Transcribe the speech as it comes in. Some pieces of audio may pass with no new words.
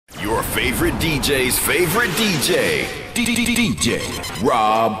your favorite DJ's favorite DJ. DJ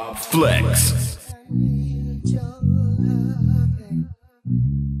RobFlex.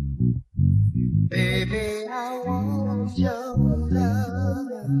 Baby, I want your love.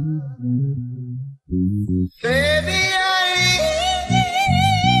 Baby, I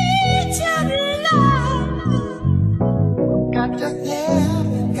need your love.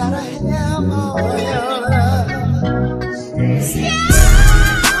 Gotta have all your love.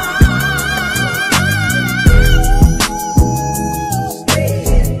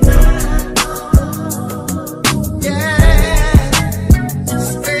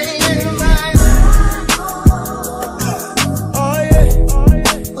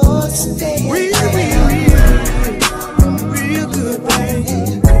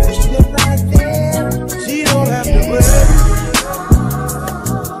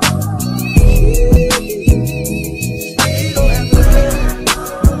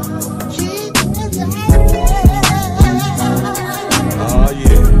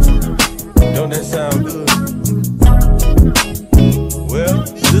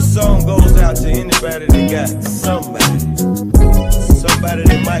 Yeah. Somebody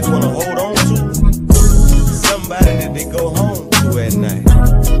they might want to hold on to. Somebody that they go home to at night.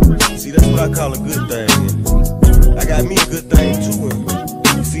 See, that's what I call a good thing. I got me a good thing too.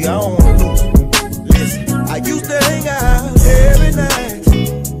 And see, I don't want to lose. Listen, I used to hang out every night,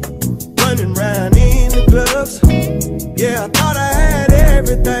 running around in the clubs. Yeah, I thought I had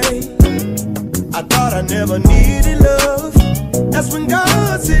everything. I thought I never needed love. That's when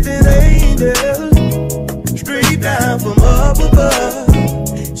God sent an angel straight down from up above.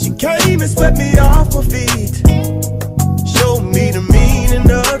 She came and swept me off my feet, showed me the meaning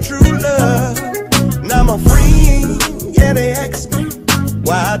of true love. Now my friends, yeah, they ask me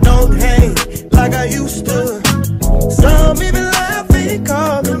why I don't hang like I used to. Some even laugh and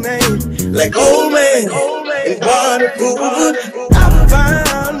call me names like old man and wonderful. I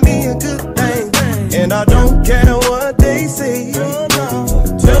found me a good thing, and I don't care what they say.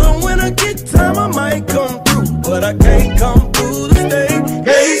 Tell them when I get time I might come through, but I can't come through the state.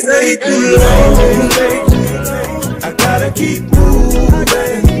 They stay too long. I gotta keep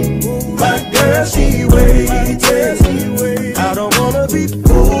moving. My girl, she waiting. I don't wanna be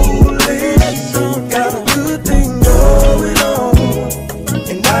foolish. Got a good thing going on,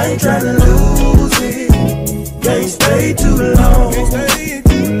 and I ain't trying to lose it. Can't stay too long.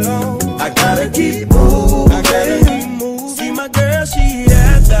 I gotta keep moving. See my girl, she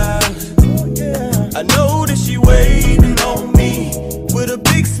at the. I know that she waiting on me with a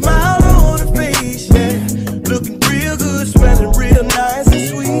big smile on her face, yeah. Looking real good, smelling real nice and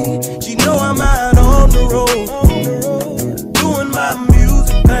sweet. She know I'm out on the road, doing my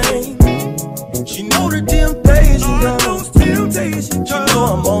music thing. She know the temptation comes. She know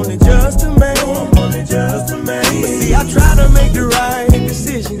I'm only just a man. But see, I try to make the right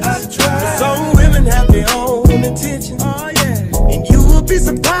decision. Some women have their own intentions. And you will be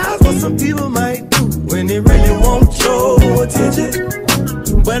surprised what some people might do when they really want your attention.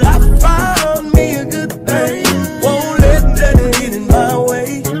 But I found me a good thing, won't let that get in my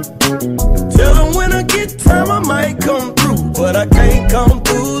way. Tell them when I get time I might come through, but I can't come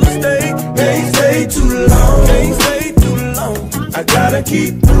through the state. Can't stay too long, I gotta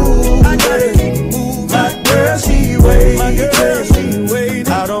keep moving. My girl, she waiting.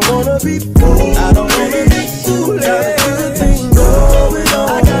 I don't wanna be fooled. Got a good thing going on.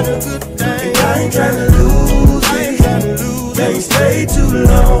 I got a good thing. I ain't tryna lose it. Can't stay too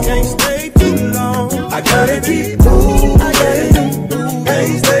long. I gotta keep moving.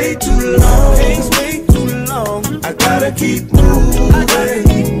 Can't stay too long. I gotta keep moving.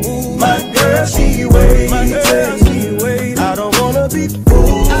 My girl, she waiting. I don't wanna be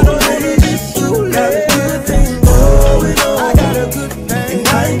fooled. Got a good thing going on. I got a good thing. And I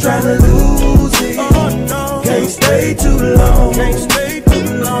ain't tryna lose it. Can't stay too long.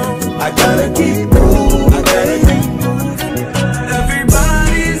 I gotta keep moving.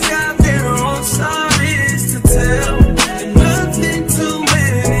 Everybody's got their own stories to tell, and nothing too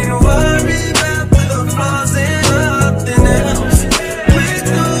many to worry about the flaws and nothing else. We're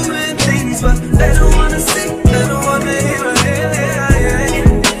doing things, but they don't wanna see, they don't wanna hear it.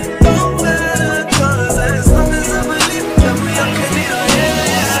 Don't matter, 'cause as long as I believe that we are connected.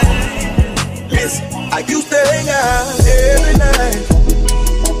 Listen, I used to hang out every night,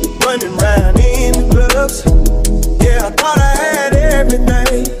 running around in the club.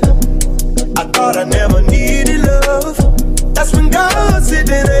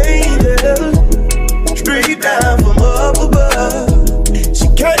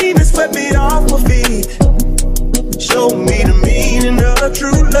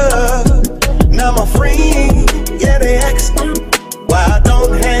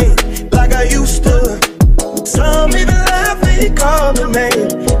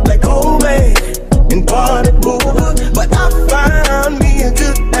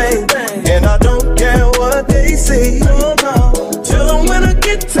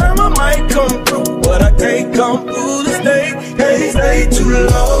 too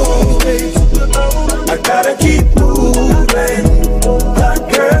long. I gotta keep moving. That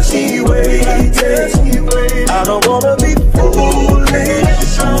girl, she waiting. I don't wanna be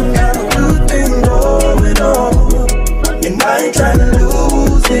foolish. Got a good thing going on, and I ain't trying to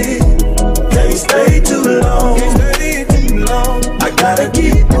lose it. Can't stay too long. I gotta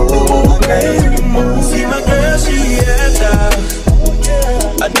keep moving. See my girl, she at the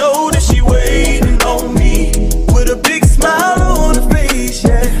I know that she waiting on me with a big smile on her face,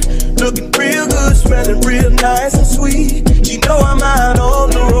 yeah. Looking real good, smelling real nice and sweet. She know I'm out on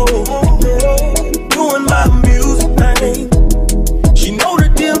the road, doing my music thing. She know the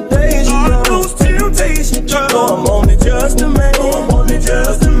temptation, those temptations. She know I'm only just a man.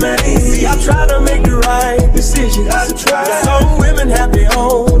 See, I try to make the right decision. Some women have their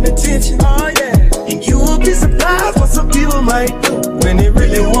own intention. And you will be surprised what some people might do when they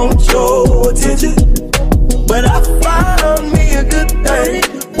really want your attention. But I found me a good thing,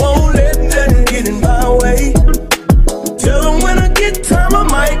 won't let nothing get in my way. Tell them when I get time I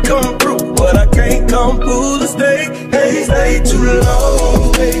might come through, but I can't come through to stay. Hey, stay too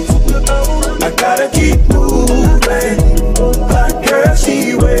long. I gotta keep moving. My girl,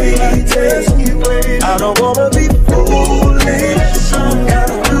 she waiting. I don't wanna be foolish. Got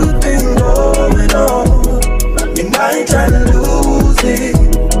a good thing going on, and I ain't trying to lose it.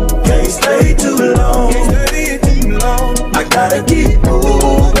 Can't stay too long. I gotta keep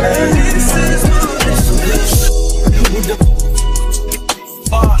moving.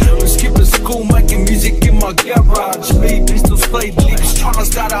 Skipping school, making music in my garage. Me, pistols, played leaks, trying to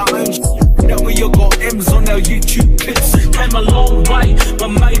start our own. Now we all got M's on our YouTube clips. Came a long way, but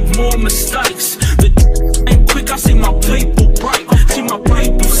made more mistakes. The ain't quick, I see my people break. See my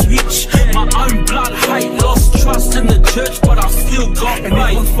people switch. My own blood hate, lost trust in the church, but I still got faith. And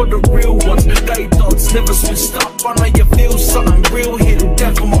it was for the real ones, they dogs never switched up. I know you feel something real here.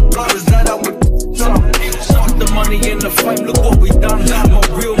 Death for my brothers that I would fuck the money and the fame, look what we done. My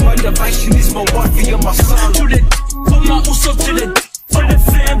real motivation is my wife and my son. To the but my also to the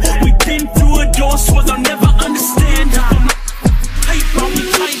fam. We been through a door, so I'll never understand. Paper, we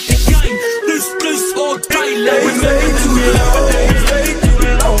played the game. Loose all day, let me stay too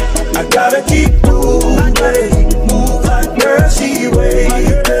long. I gotta keep moving. Move like girl, she wait.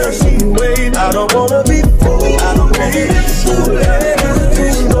 I don't wanna be fooled. I don't wanna be fooled.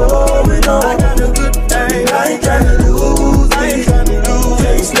 Everything's going on. I got a good thing. I ain't trying to lose it.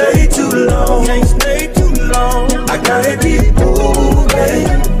 Can't stay too long. I gotta keep moving.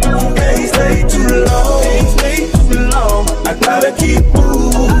 Can't stay too long. I gotta keep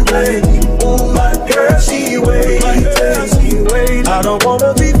moving. My girl, she wait. I don't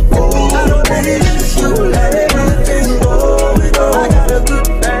wanna be fooled. Everything's going on. I got a good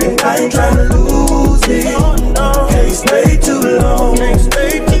thing. I ain't trying to lose it. Can't stay too long.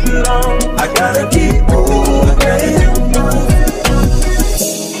 I gotta keep moving.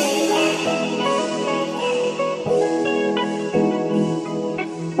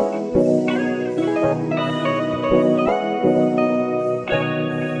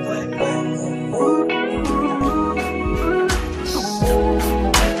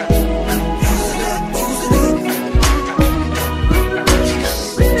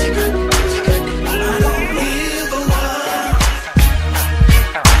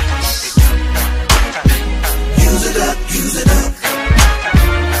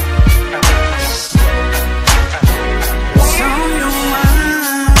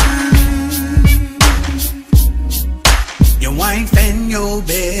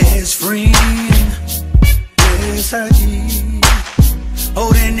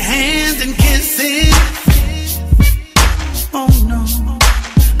 Holding hands and kissing. Oh no,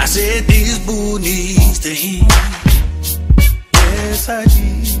 I said this boo needs to end. Yes I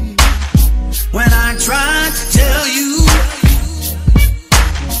did. When I tried to tell you,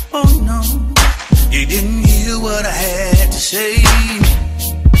 oh no, you didn't hear what I had to say.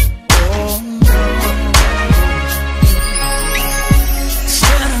 Oh no,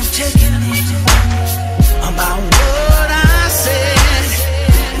 instead of checking in about what I said,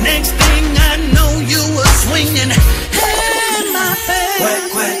 next thing I know you were swinging in my bed. Quack,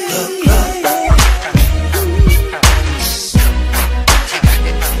 quack, cluck, cluck.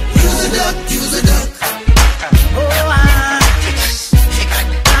 Use a duck, use a duck. Oh, I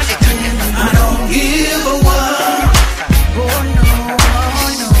don't give a what. Oh no.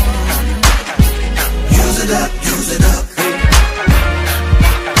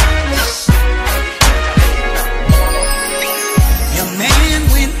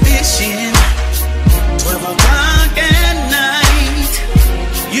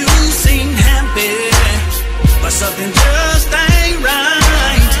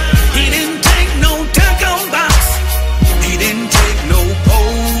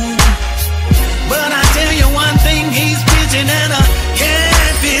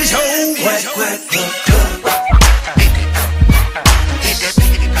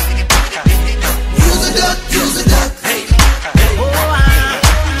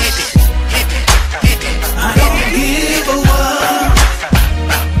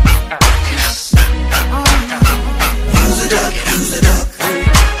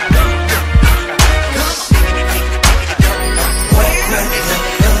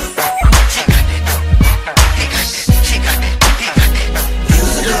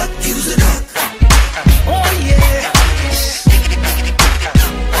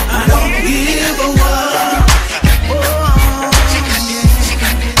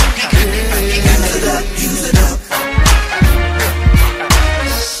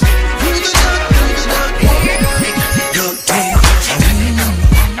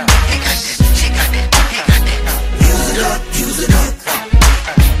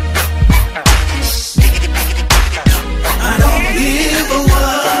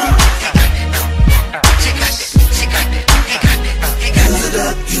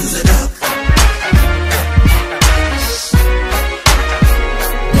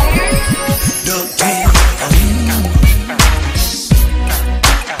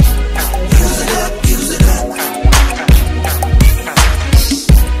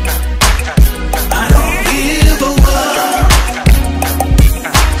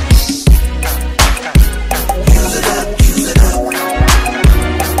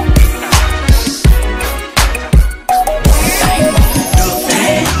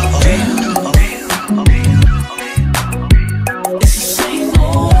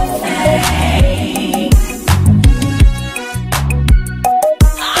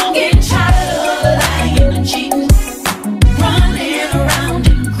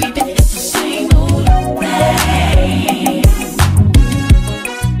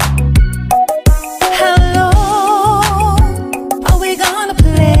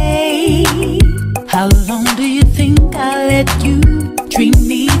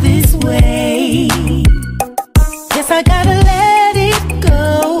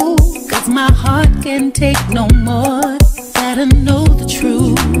 take no more. Gotta know the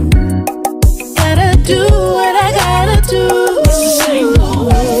truth. Gotta do what I gotta do. It's the same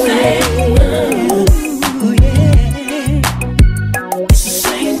old thing. Ooh, yeah. It's the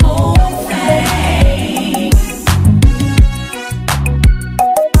same old thing.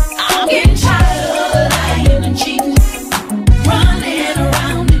 I'm getting tired of lying and cheating, running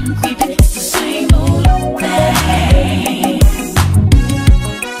around and creeping. It's the same old thing.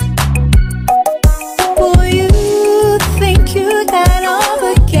 Boy, you think you got all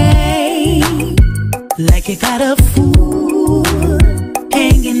the game, like you got a fool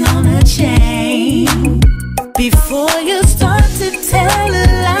hanging on a chain. Before you start to tell a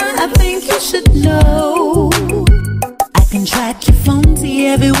lie, I think you should know I can track your phone, see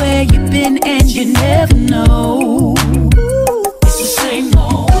everywhere you've been, and you never know. It's the same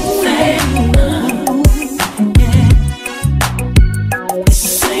old thing. Yeah. It's the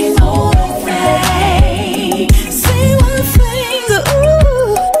same old thing. Same old thing.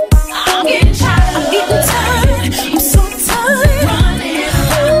 Ooh. I'm getting tired. I'm getting tired. I'm so tired. Running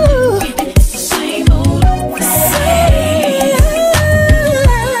around. It's the same old thing.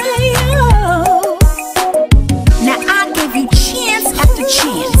 Now I gave you chance after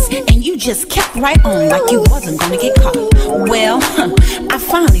chance, and you just kept right on like you wasn't gonna get caught. Well, I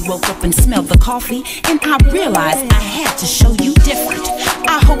finally woke up and smelled the coffee, and I realized I had to show you different.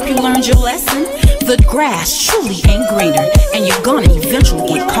 I hope you learned your lesson. The grass truly ain't greener, and you're gonna eventually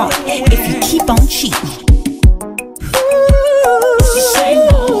get caught if you keep on cheating. It's the same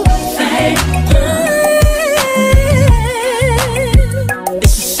old thing.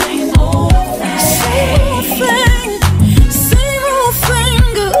 It's the same old thing. Same old thing. Same old thing.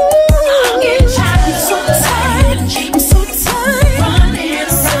 Ooh. I'm getting tired. I'm so tired. I'm so tired. Running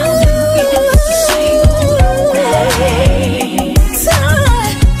around. It's the same old thing.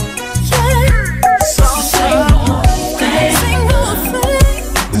 Tired. Yeah. It's the same old thing. Same old thing.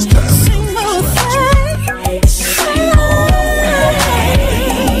 It's time to Same old thing. It's the same old thing.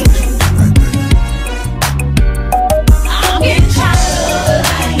 I'm getting tired of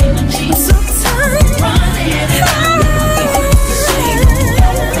lying and cheating. I'm so tired. Running around. It's the same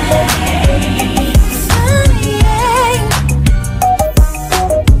old thing.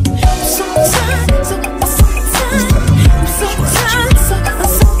 I'm so tired. I'm so tired.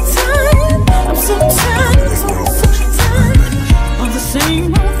 I'm so tired. I'm so tired. Of the same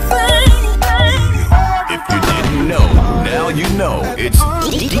old thing. If you didn't know, now you know. It's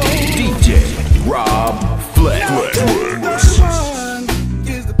DJ RobFlex.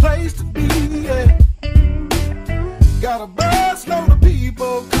 Is the place to be, yeah. Got a bus load of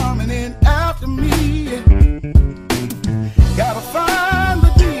people coming in after me, yeah. Gotta find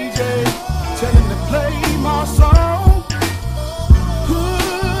the DJ, tell him to play my song.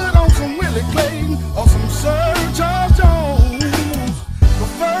 Put on some Willie Clayton or some Sir Charles Jones. But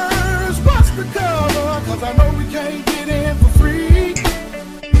first, what's the cover? 'Cause I know we can't get in for free.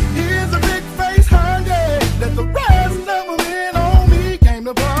 Here's a big face hungry that the rest of them in on me came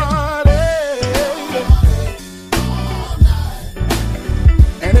to party.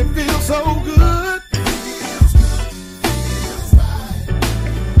 And it feels so good.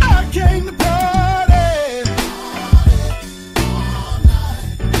 I came to party.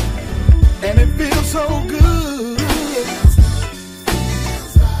 And it feels so good.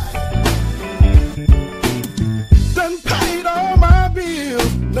 Done paid all my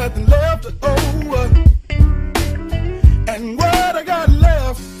bills, nothing left to owe. And what I got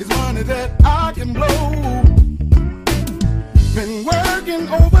left is money that I can blow. Been working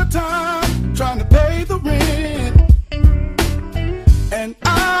overtime, trying to pay the rent. And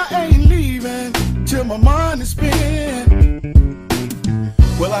I ain't leaving till my money's spent.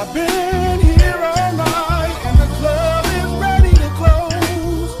 Well, I've been here all night and the club is ready to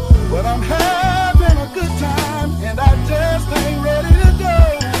close. But I'm having a good time and I just ain't ready to go.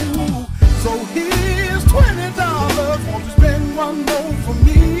 So here's $20, won't you spend one more for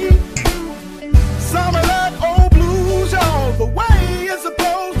me? Some of that old blues, y'all, the way it's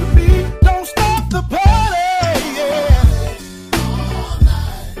supposed to be. Don't stop the party, yeah.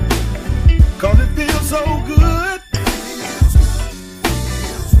 'Cause it feels so good.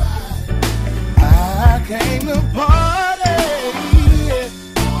 I came to party, yeah.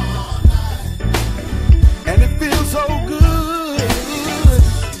 And it feels so good.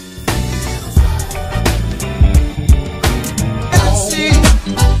 Let's see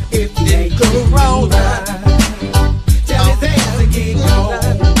if they go wrong. Tell me things to keep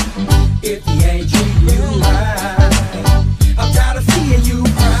going. If he ain't treating you right, I'm tired of seeing you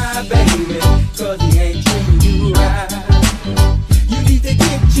cry, baby. 'Cause he ain't treating you right. You need to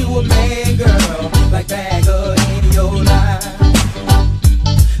get you a man, girl. like Bagher in your life.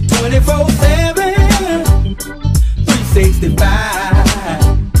 24/7, 365.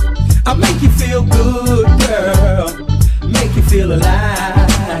 I make you feel good, girl. Make you feel alive.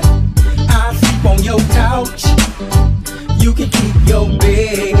 I sleep on your couch. You can keep your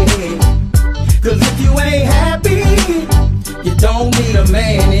bed. Cause if you ain't happy, you don't need a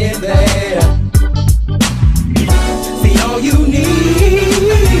man in there. See, all you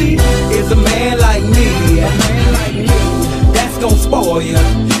need is a man like me. That's gonna spoil you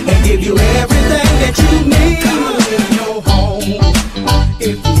and give you everything that you need. In your home,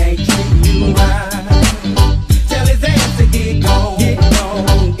 if he ain't treating you right, tell his ass to get gone.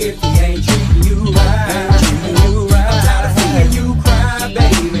 If he ain't treating you right, I'm tired of seeing you cry,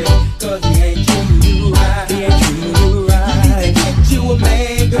 baby, cause he ain't treating you right. You need to get you a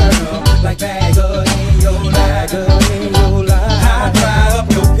man, girl, like Bagher in your life. I'll dry up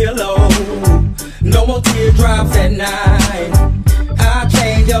your pillow, no more teardrops at night. I'll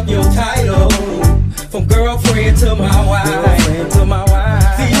change up your title from girlfriend to my wife.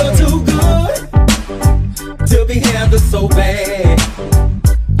 See, you're too good to be handled so bad.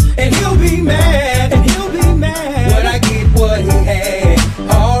 And he'll be mad when I get what he had.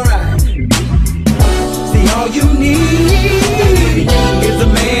 Alright. See, all you need is a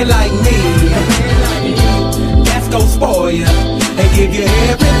man like me. That's gonna spoil you and give you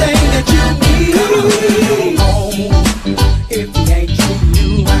everything that you need. Home, if he ain't treating you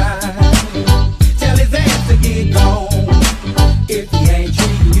right, tell his ass to get gone. If he ain't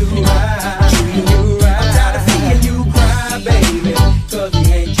treating you right, I'm tired of seeing you cry, baby, cause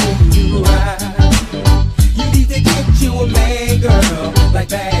he ain't treating you right. You need to get you a man, girl, like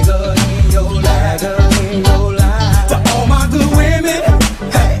Bagher in your life. To all my good women,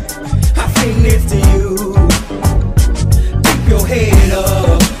 hey, I sing this to you. Keep your head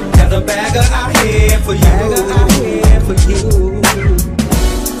up, there's a Bagher out here for you.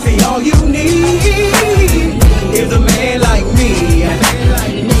 See, all you need is a man like me.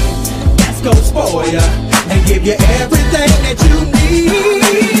 That's gonna spoil you and give you everything that you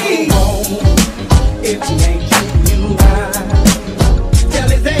need. If he ain't treating you right, tell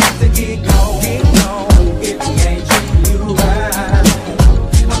his ass to get gone. If he ain't treating you right,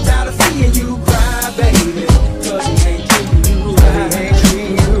 I'm tired of seeing you cry, baby, cause he ain't treating you right. You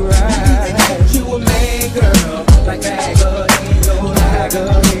need to get you a man, girl, like Bagher in your life.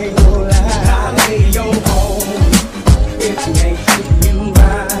 I'll lay in your home if he ain't treating you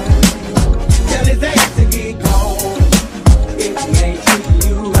right. Tell his ass to get gone if he ain't treating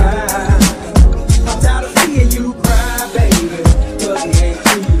you right. I'm tired of seeing you cry, baby, cause he ain't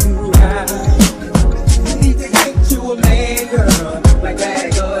treating you right. You need to get you a man, girl, like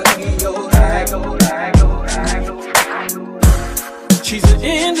Bagher in your life. She's an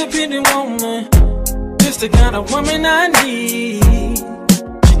independent woman, just the kind of woman I need.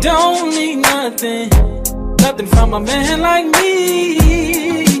 She don't need nothing from a man like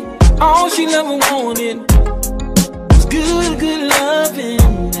me. All she ever wanted was good loving,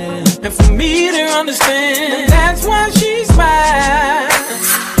 yeah. And for me to understand, that's why she's mine.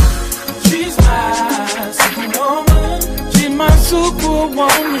 She's my superwoman. She's my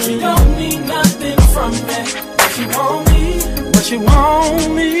superwoman. She don't need nothing from me, but she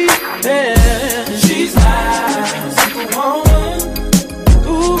want me, yeah. She's my superwoman.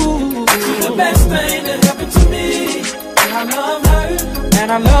 Ooh, she's the best thing that happened to me.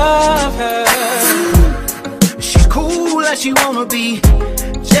 And I love her. She's cool as she wanna be,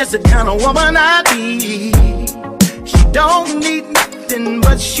 just the kind of woman I be. She don't need nothing,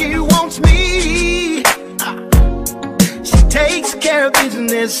 but she wants me. She takes care of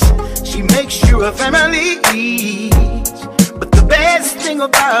business, she makes sure her family eats. But the best thing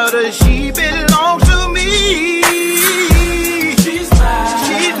about her, she belongs to me. She's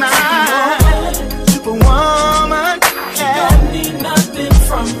my superwoman. She don't need nothing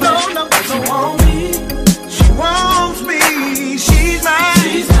from me. No, she wants me. She wants me. She's my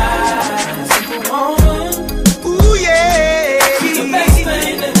superwoman. Ooh yeah. She's the best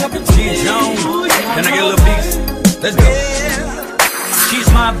thing that happened to me. Can I get a little piece? Let's go. Yeah. She's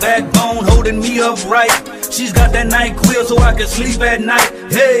my backbone, holding me upright. She's got that NyQuil so I can sleep at night.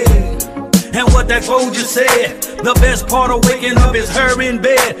 Hey, and what that quote just said, the best part of waking up is her in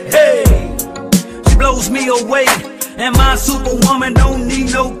bed. Hey, she blows me away, and my superwoman don't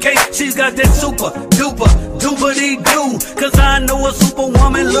need no cake. She's got that super duper doo, cause I know a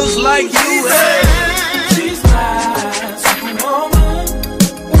superwoman looks like you. Hey, she's my superwoman.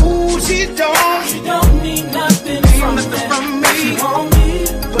 Ooh, she don't need nothing from me. She want me,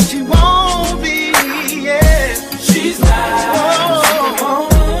 but she won't be. Yeah, she's my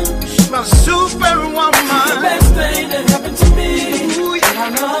superwoman. She's my superwoman.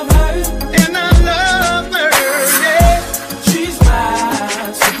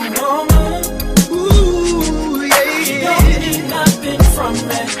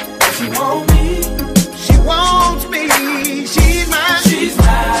 She want me. She wants me. She's my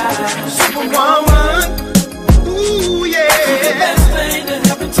superwoman. Ooh, yeah. She's the best thing that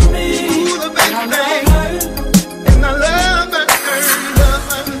happened to me. Ooh, the best thing. And I love her.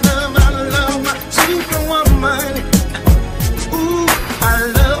 I love my superwoman. Ooh, I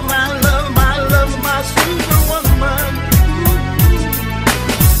love my superwoman.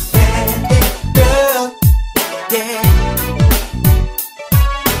 Girl, yeah.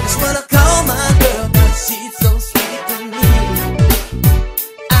 That's what I call my girl, 'cause she's so sweet to me.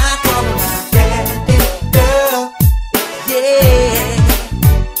 I call her my daddy girl, yeah.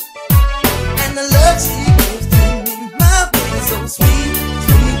 And the love she gives to me, my baby's so sweet,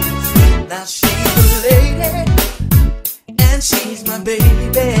 sweet, sweet. Now she's a lady, and she's my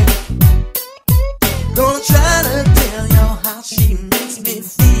baby. Gonna try to tell you how she makes me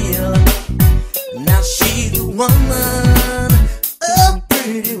feel. Now she's a woman, a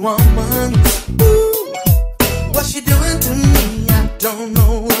pretty woman. Ooh, what she doing to me, I don't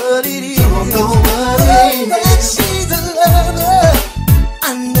know what it is. But she's a lover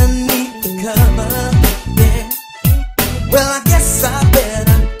underneath the cover, yeah. Well, I guess I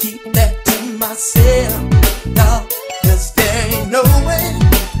better keep that to myself, dawg, 'cause there ain't no way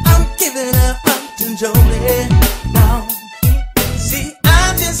I'm giving her up to Jolie. No, see,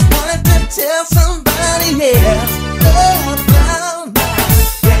 I just wanted to tell somebody else about my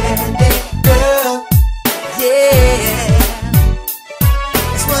daddy girl, yeah.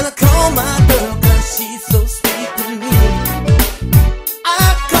 That's what I call my girl, 'cause she's so sweet to me.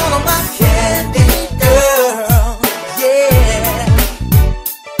 I call her my candy girl, yeah.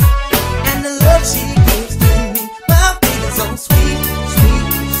 And the love she gives to me, my baby's so sweet, sweet,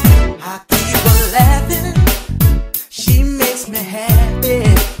 sweet. I keep her laughing, she makes me happy.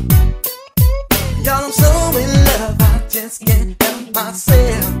 Y'all, I'm so in love, I just can't help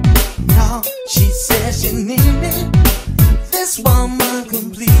myself. No, she says she need me, this woman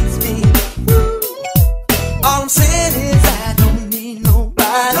completes me. Woo. All I'm saying is I don't need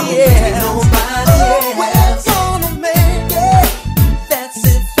nobody else. Oh, we're gonna make it, that's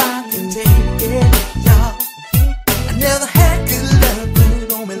if I can take it, y'all. I never had good love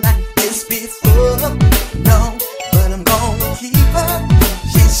put on me like this before, no, but I'm gonna keep her.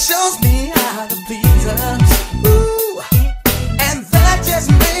 She shows me how to please her, ooh, and that just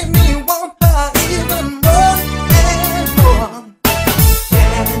made me want her even more and more.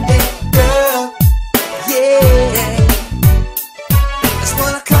 Candy girl, yeah. That's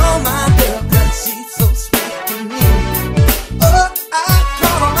what I call my girl, 'cause she's so sweet to me. Oh, I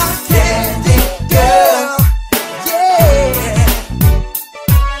call her my candy girl, yeah.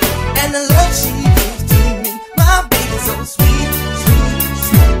 And the love she gives to me, my baby's so sweet, sweet,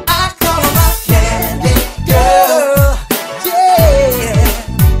 sweet. I call her my candy girl, yeah.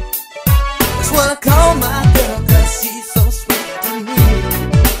 That's what I call my girl, 'cause she's so sweet to me.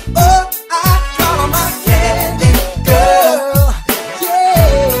 Oh, I call her my candy girl,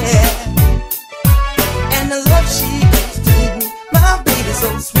 yeah. And the love she gives to me, my baby's so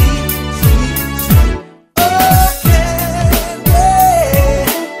sweet, sweet, sweet. Oh, candy.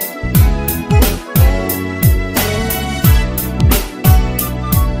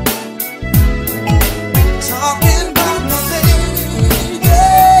 Talking about my baby,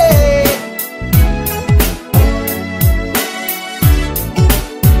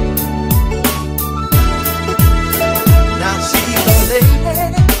 now she's a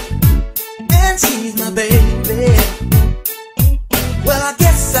lady, and she's my baby. Well, I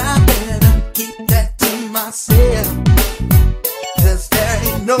guess I better keep that to myself, 'cause there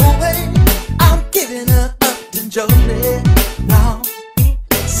ain't no way I'm giving her up to Jolie. No,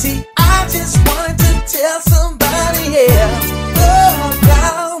 see, I just wanted to tell somebody else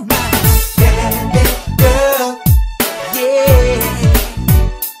about my candy girl, yeah.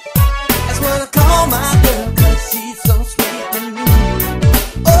 That's what I call my girl, 'cause she's so sweet to me.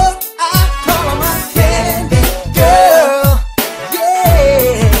 Oh, I call her my candy girl,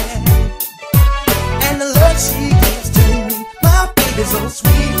 yeah. And the love she gives to me, my baby's so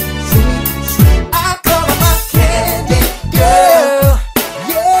sweet, sweet.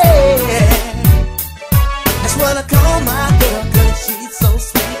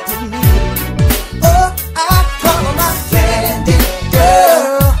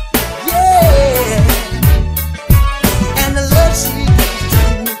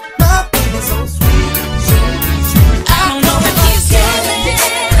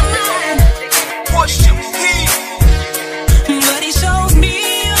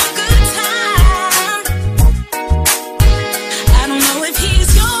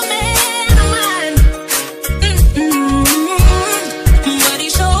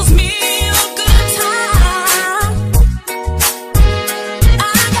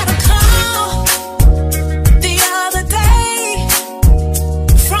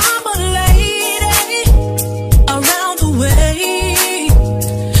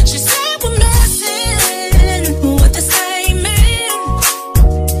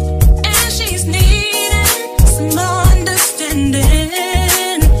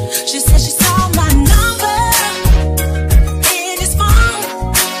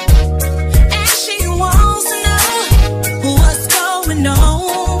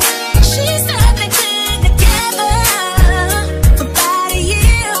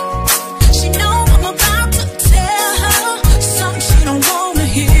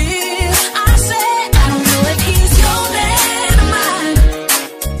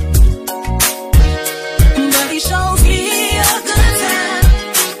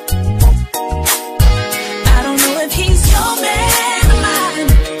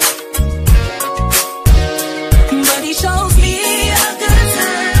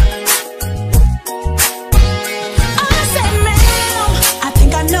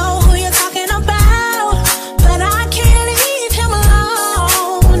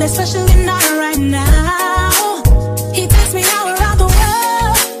 especially not right now. He takes me out around the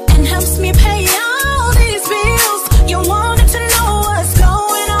world and helps me pay all these bills. You wanted to know what's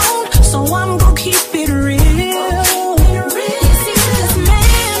going on, so I'm gonna keep it real. You see this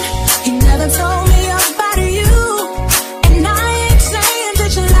man, he never told me about you, and I ain't saying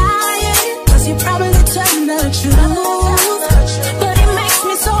that you're lying, 'cause he probably telling the truth. But it makes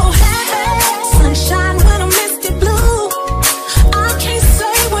me so happy, sunshine when I'm misty blue. I can't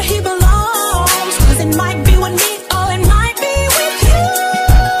say where he belongs, 'cause it might be with me or it might be with you.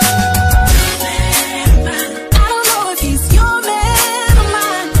 I don't know if he's your man or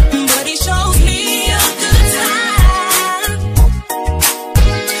mine, but he shows me a good time.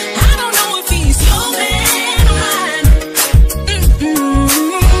 I don't know if he's your man or mine,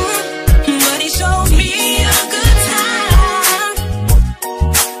 but he shows me a good time.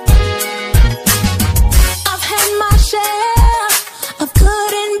 I've had my share of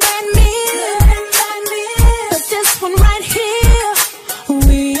good and bad men, but this one right here,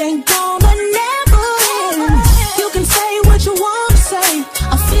 we ain't gonna never end. You can say what you want to say,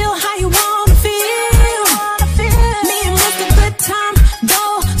 I feel how you want to feel. Me and Mr. Good Time,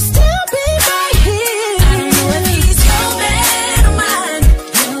 though, still be right here. I don't know if he's your man or mine,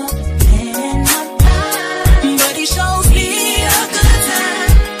 but he shows me a good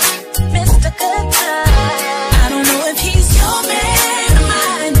time, Mr. Good Time. I don't know if he's your man or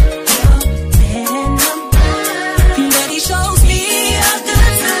mine, but he shows me a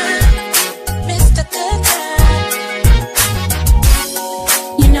good time, Mr. Good Time.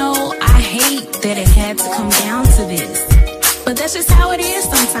 You know, I hate that it had to come down to this, but that's just how it is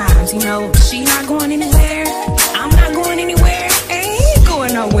sometimes. You know, she not going anywhere, I'm not going anywhere, ain't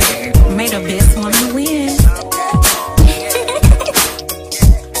going nowhere. May the best one win.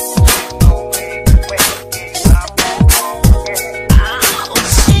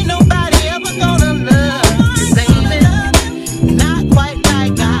 Ain't nobody ever gonna love you, baby. Not quite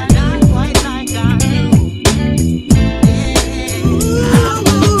like I do.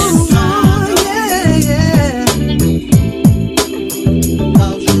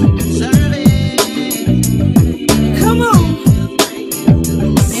 Cause you deserve it. Come on.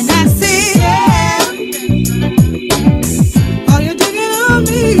 And I say, yeah. Are you digging on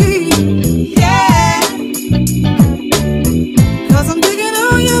me? Yeah. 'Cause I'm digging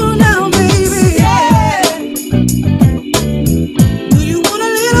on you now, baby. Yeah. Do you want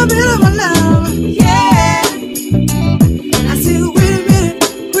a little bit of my love? Yeah. I said, wait a minute.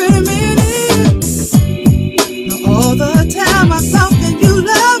 Now, all the time I thought that you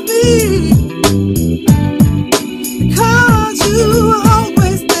loved me, because you were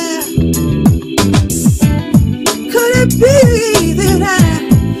always there. Could it be that I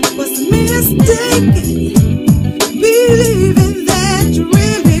was mistaken, believing that you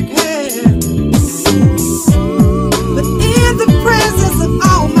really cared? But in the presence of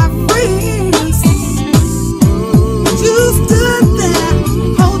all my friends, you stood there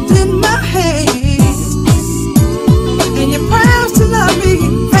holding my hand, and you promised to love me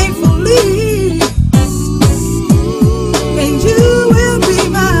faithfully, and you will be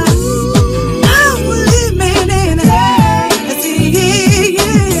my only man. And I say, yeah,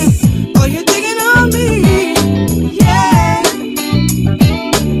 yeah. Are you digging on me? Yeah.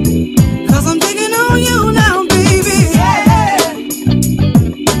 'Cause I'm digging on you now, baby. Yeah.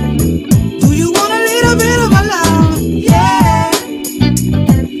 Do you want a little bit of my love? Yeah.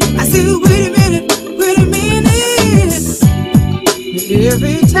 I said, wait a minute.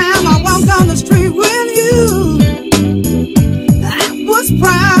 Every time I walk down the street with you, I was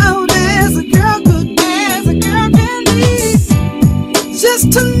proud as a girl could be, just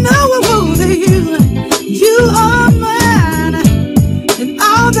to know it was you are mine, and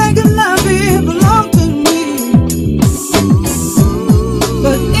all that good love it belonged to me.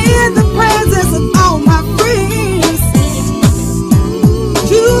 But in the presence of all my friends,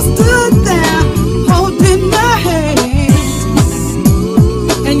 you stood there holding my hand,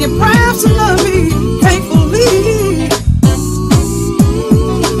 and you promised to love me faithfully,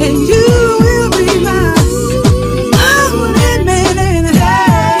 and you will be my only man. And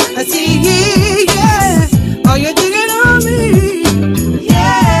I say, yeah, yeah. Are you digging on me?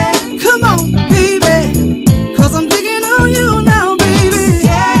 Yeah. Come on, baby, 'cause I'm digging on you now, baby.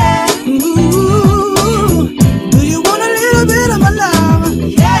 Yeah. Ooh, do you want a little bit of my love?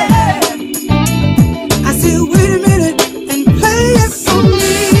 Yeah. I said, wait a minute and play it for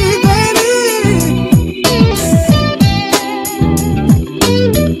me, baby.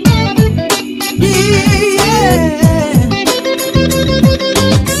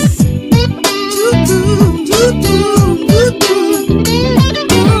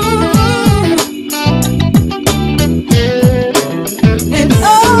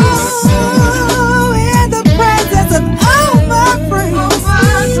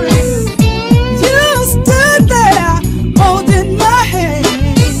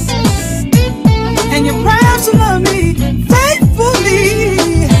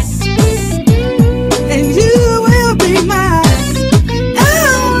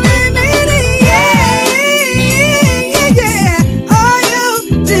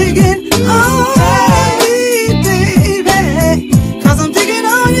 digging on me, baby. 'Cause I'm digging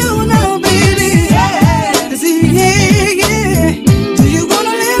on you now, baby. See, yeah. Do you want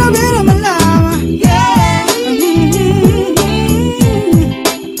a little bit of my love? Yeah.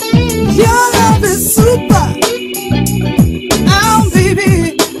 Your love is super. Oh, baby.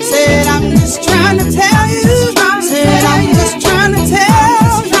 Said I'm just trying to tell you. Said I'm just trying to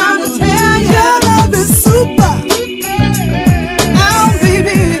tell you. Your love is super. Oh,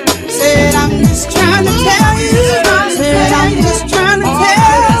 baby. Said I'm just trying to tell you. Said I'm just trying to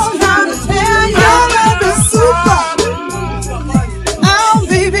tell you. Your love is super. Oh,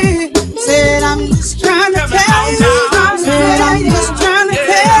 baby. Said I'm just trying to tell you. Said I'm just trying to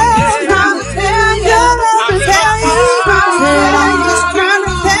tell you. Your love is tell you. Said I'm just trying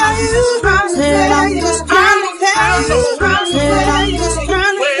to tell you. Said I'm just trying to tell you. Said I'm just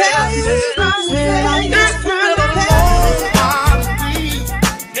trying to tell you. Said I'm just trying to tell you.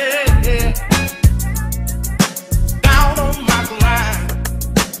 Down on my grind.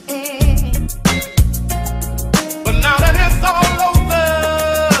 But now that it's all over,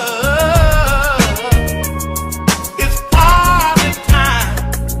 it's party time.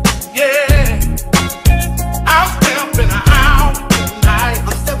 Yeah, I'm stepping out tonight.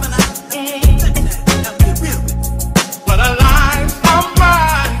 But the lights are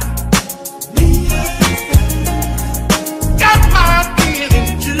bright. Got my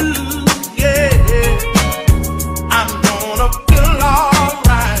feeling too. Yeah, I'm gonna feel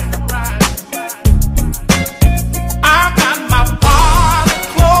alright. I got my party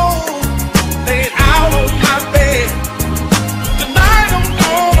clothes laid out on my bed. Tonight I'm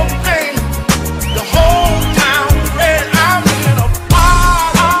gonna paint the whole town red. I'm in a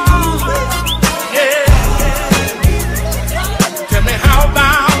party. Yeah. Tell me how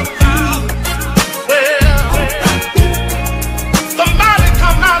about you? Well, somebody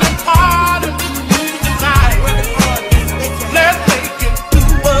come out and party with me tonight. Let's make it do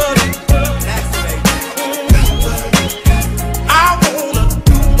what it does. I wanna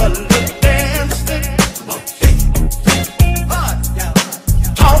do a little dancing,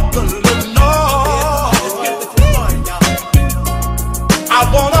 talk a little noise. I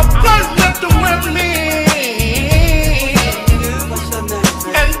wanna flirt with the women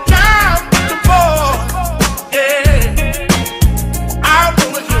and dance with the boys. Yeah, I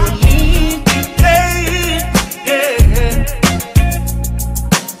wanna hear a lean dictate. Yeah,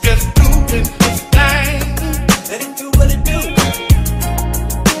 just doing this thing. Let it do what it do.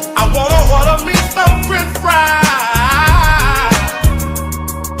 I wanna order me some french fries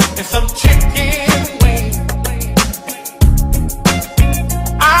and some chicken wings.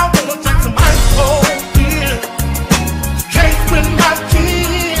 I wanna drink some ice cold beer, drink with my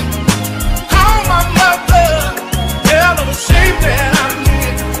kids, call my mother, tell her the shape that I'm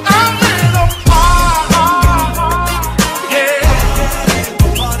in. I'm in a party. Yeah.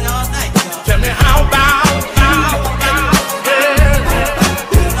 Tell me how about now? Yeah.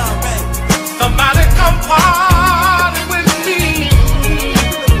 Somebody come party with me.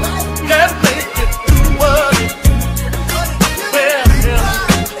 Let's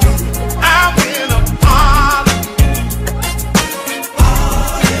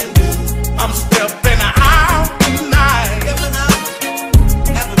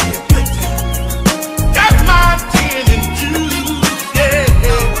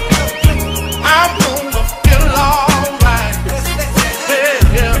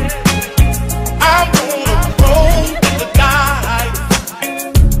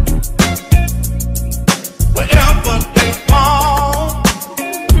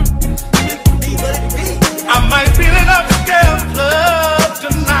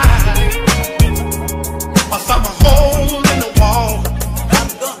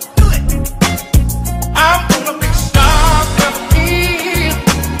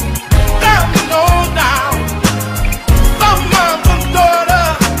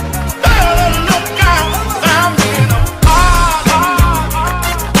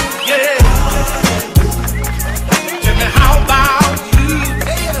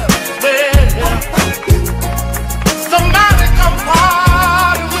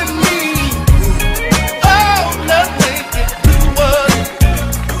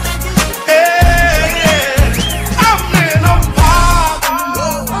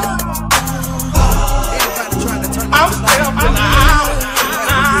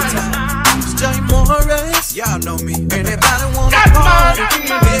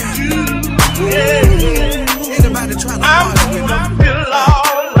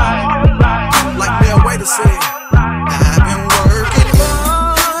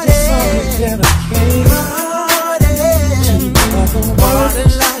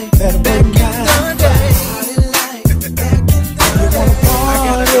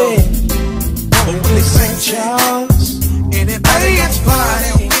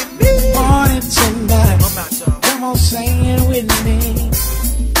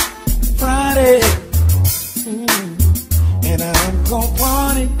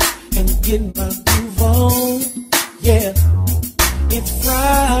get my groove on. Yeah, it's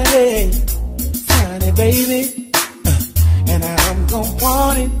Friday, Friday, baby. And I'm gonna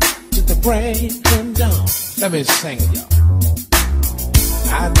party to the break of dawn. Let me sing it, y'all.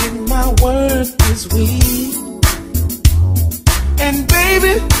 I did my work this week, and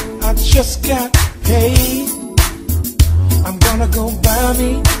baby, I just got paid. I'm gonna go buy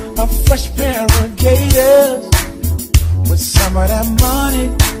me a fresh pair of gators with some of that money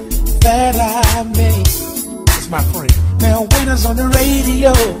that I made. It's my friend. Now winners on the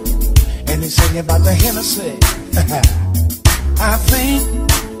radio, and they sing about the Hennessy. I think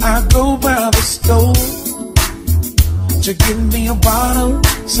I'll go by the stove to give me a bottle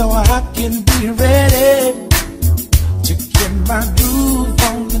so I can be ready to get my groove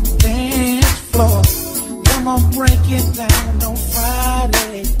on the dance floor. Come on, break it down on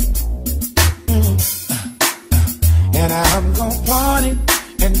Friday. And I'm gonna party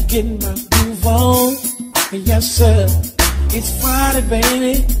and get my groove on. Yes, sir. It's Friday,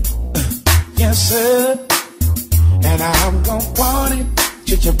 baby. Yes, sir. And I'm gonna party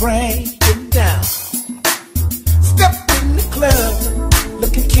till you break it down. Step in the club,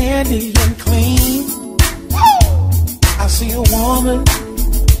 looking candy and clean. I see a woman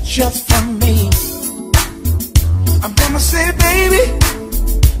just for me. I'm gonna say, baby,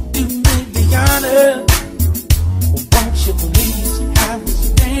 do me the honor. Won't you please have this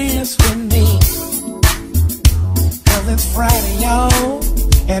dance with me? 'Cause it's Friday, y'all,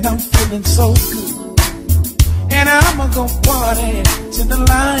 and I'm feeling so good. And I'ma go party till the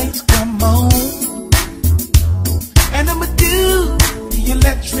lights come on. And I'ma do the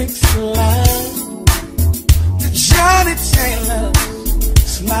electric slide, the Johnny Taylor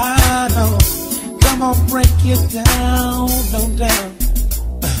slide on. Come on, break it down, no doubt.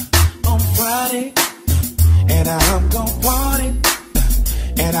 On Friday, and I'm gon' party,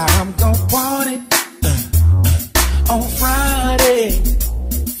 and I'm gon' party. On Friday,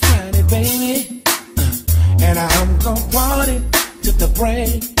 Friday, baby. And I'm gon' party till the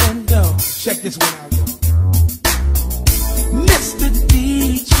break of dawn. Check this one out, y'all. Mr.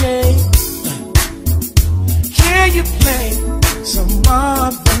 DJ, can you play some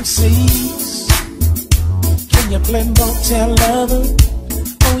Marvin C's? Can you play Motel Lover?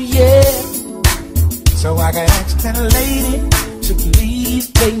 Oh yeah. So I can ask that lady to please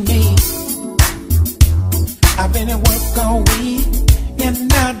play me. I've been at work all week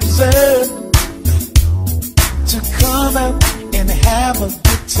and I deserve to come out and have a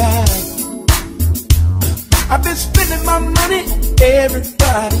good time. I've been spending my money,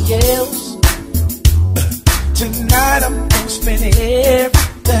 everybody else. Tonight I'm gonna spend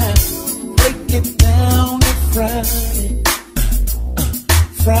everything. Break it down on Friday,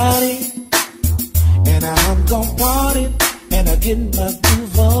 Friday. And I'm gonna party and I get my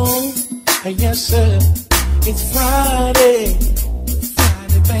groove on. Yes sir, it's Friday,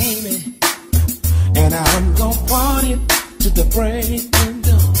 Friday baby. And I'm gon' party to the break of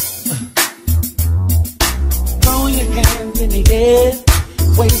dawn. Throw your hands in the air,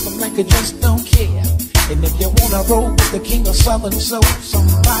 wave them like you just don't care. And if you wanna roll with the king of Southern Soul,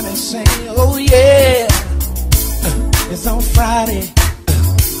 somebody say, oh yeah. It's on Friday,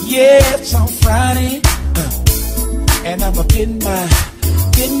 yeah, it's on Friday. And I'ma get my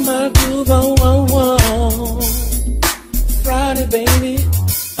groove on. Friday, baby.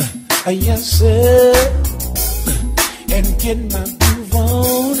 Yes, sir. And get my groove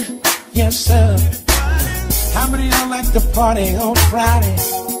on. Yes, sir. How many of y'all like to party on Friday?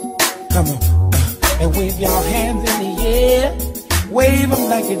 Come on. And wave y'all hands in the air. Wave them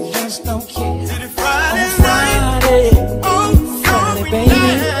like you just don't care. Friday on Friday. On Friday, baby.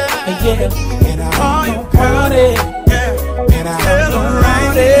 Yeah. And I'm gonna party. And I'm gonna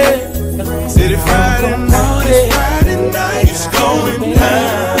party. City Friday night. Friday night. It's going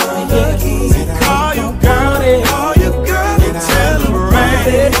down. Call your girl and tell her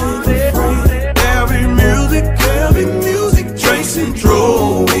right. There'll be music, drinks and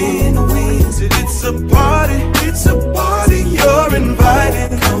drove-in wings. It's a party, you're invited.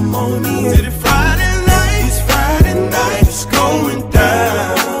 Come on in. It's Friday night, it's going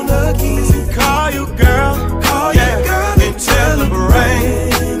down again. So call your girl and tell her right.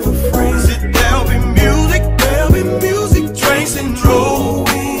 There'll be music, drinks and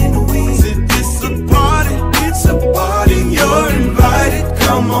drove-in wings. It's a party, you're invited.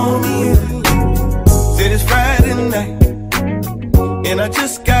 Come on in. Said it's Friday night, and I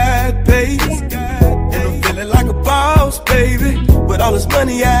just got paid, and I'm feeling like a boss, baby. With all this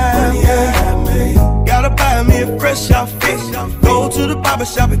money I made, gotta buy me a fresh outfit. Go to the barber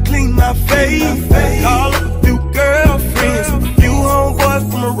shop and clean my face. Call up a few girlfriends, a few homeboys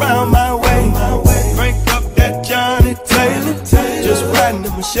from around my way.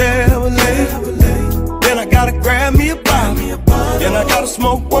 And I gotta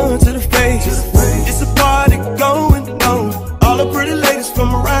smoke one to the face. It's a party going on. All the pretty ladies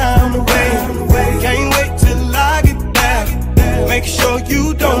from around the way. Can't wait till I get back. Make sure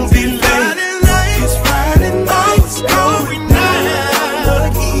you don't be late. It's Friday night, it's going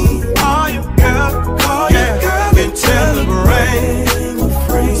down. Call your girl, and tell them rain.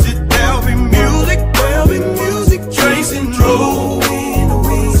 Sit, there'll be music, Trace and Roll.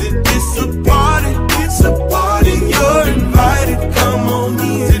 Sit, it's a party, you're invited, come on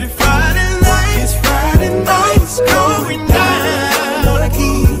in. It's Friday night, it's going down.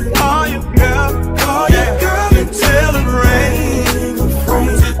 Call your girl, and tell them rain.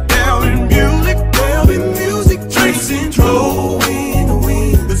 Sit, there'll be music, Trace and Roll.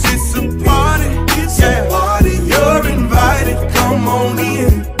 Cause it's a party, you're invited, come on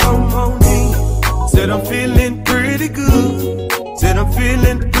in. Said I'm feeling pretty good, said I'm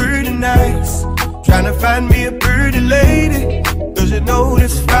feeling pretty nice. Tryna find me a pretty lady, cause you know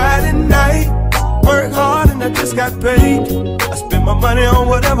it's Friday night. Work hard and I just got paid. I spend my money on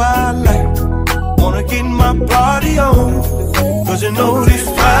whatever I like. Wanna get my party on, cause you know it's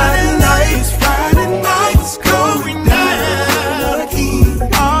Friday night. It's going down.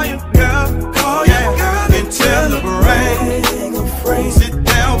 Call your girl, and tell her rain. Sit,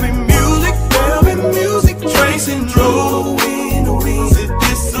 there'll be music, Trace and Roll. Sit,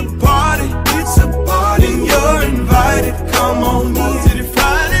 it's a party, you're invited, come on in. It's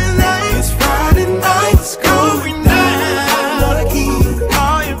Friday night, it's going down.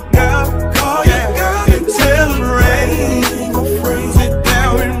 Call your girl, and tell her rain. Sit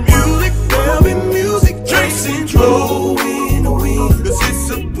down and there'll be music, Trace and Roll. Cause it's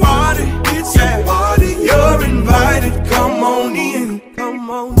a party, you're invited, come on in.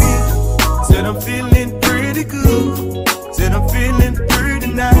 Said I'm feeling pretty good, said I'm feeling pretty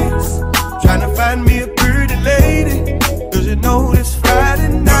nice. Tryna find me a pretty lady, cause you know it's Friday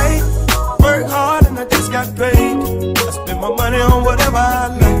night. Work hard and I just got paid. I spend my money on whatever I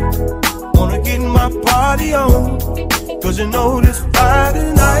like. Wanna get my party on, cause you know this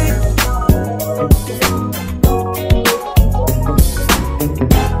Friday night.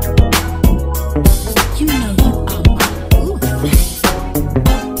 You know you are my boo thing.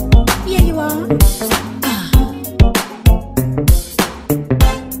 Yeah, you are.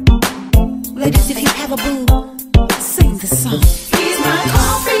 Ladies, if you have a boo, sing the song. He's my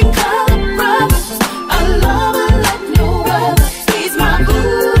coffee colored brother, a lover like no other. He's my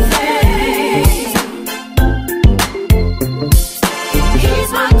boo thing.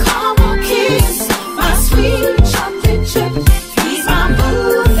 He's my caramel kiss, my sweet chocolate chip. He's my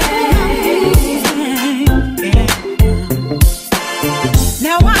boo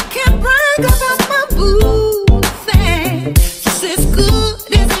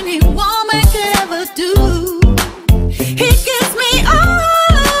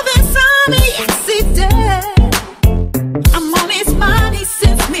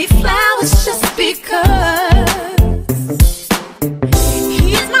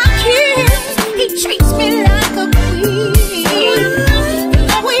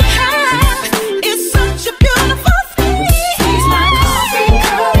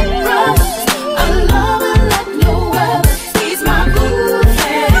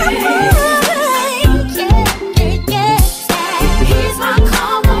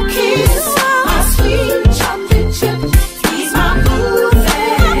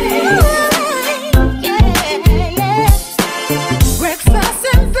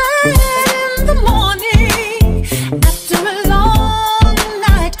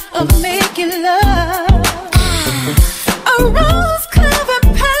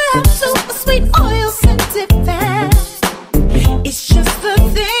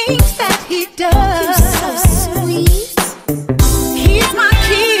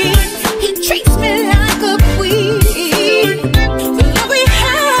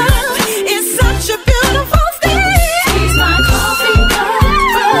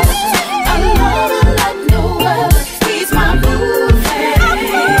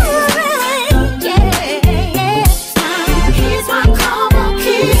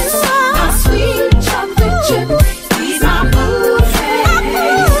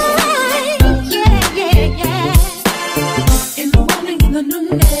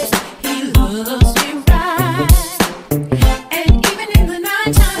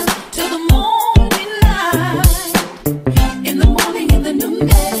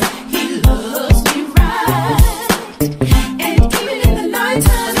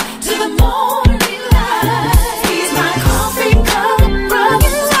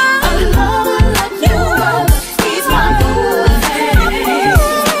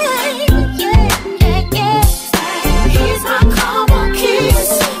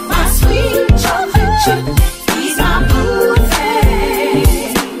He's my boo thing.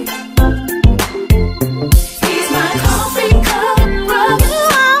 He's my coffee cup brother.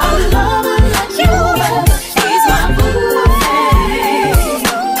 I love him like you love. He's my boo thing.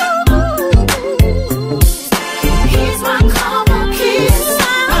 He's my caramel kiss,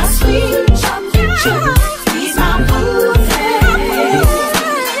 my sweet chocolate chip. He's my boo thing.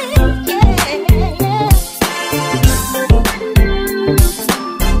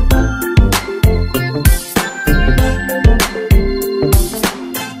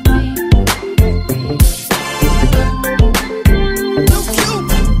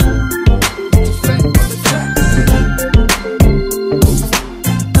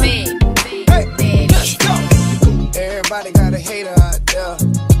 Everybody got a hater out there.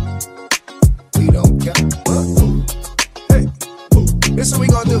 We don't care. Hey, this is what we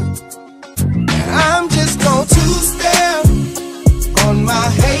gonna do. I'm just gonna two-step on my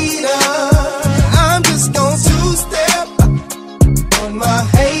hater. I'm just gonna two-step on my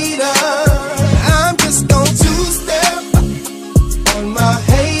hater. I'm just gonna two-step on my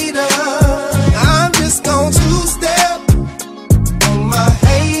hater. I'm just gonna two-step on my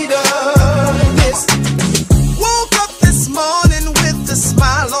hater. Listen. Woke up this morning with a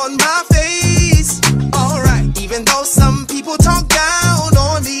smile on my face. Alright, even though some people talk down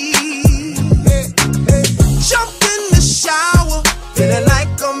on me. Jumped in the shower, feeling like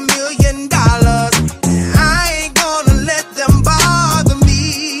 $1 million. I ain't gonna let them bother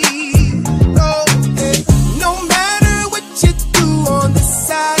me. No matter what you do on this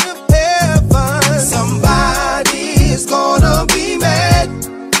side of heaven, somebody's gonna be mad.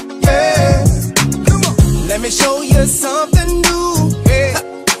 Yeah. Let me show you something new,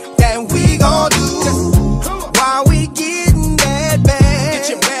 that we gon' do while we getting that bag. Get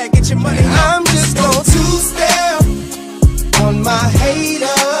your bag, get your money. I'm just gon' two-step on my hater.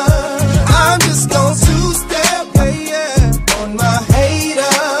 I'm just gon' two-step, on my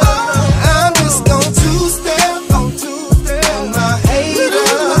hater. I'm just gon' two-step on my hater.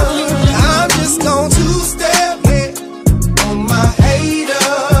 I'm just gon' two-step on my hater.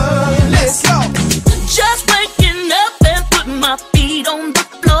 Let's go. Just waking up and putting my feet on the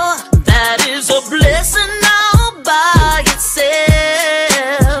floor. That is a blessing all by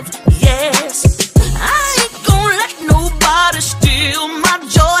itself. Yes, I ain't gonna let nobody steal my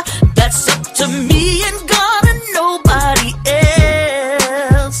joy. That's up to me and God and nobody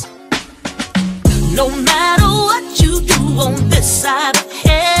else. No matter what you do on this side of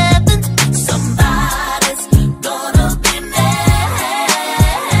heaven, somebody's gonna be mad.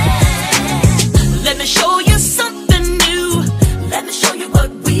 Let me show you something new. Let me show you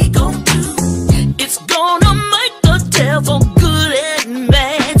what we gon' do. It's gonna make the devil good and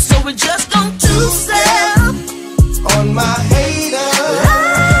bad. So we just gon' two-step On my hater.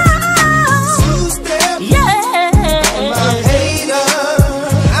 Two-step on my hater.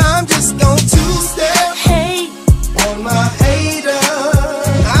 I'm just gon' two-step Hey, on my hater.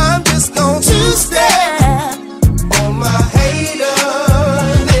 I'm just gon' two-step on my hater.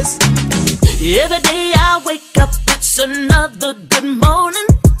 Listen. every day I wake up, it's another good morning.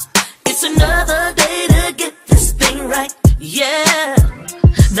 It's another day to get this thing right. Yeah.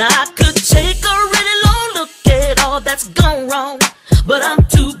 Now I could take a really long look at all that's gone wrong, but I'm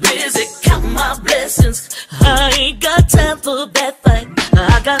too busy counting my blessings. I ain't got time for that fight.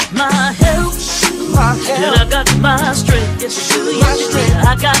 I got my health, and I got my strength. Yes,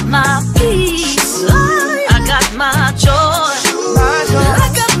 I got my peace. I got my joy. I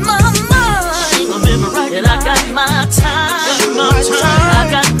got my mind, and I got my time. I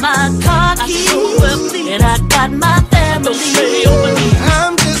got my car keys, and I got my family.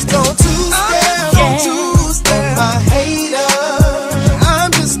 I'm just gon' two-step on my hater.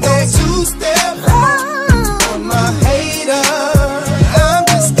 I'm just gon' two-step on my hater. I'm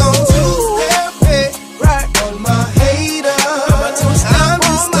just gon' two-step on my hater. I'm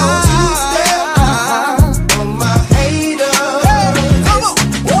just gon' two-step on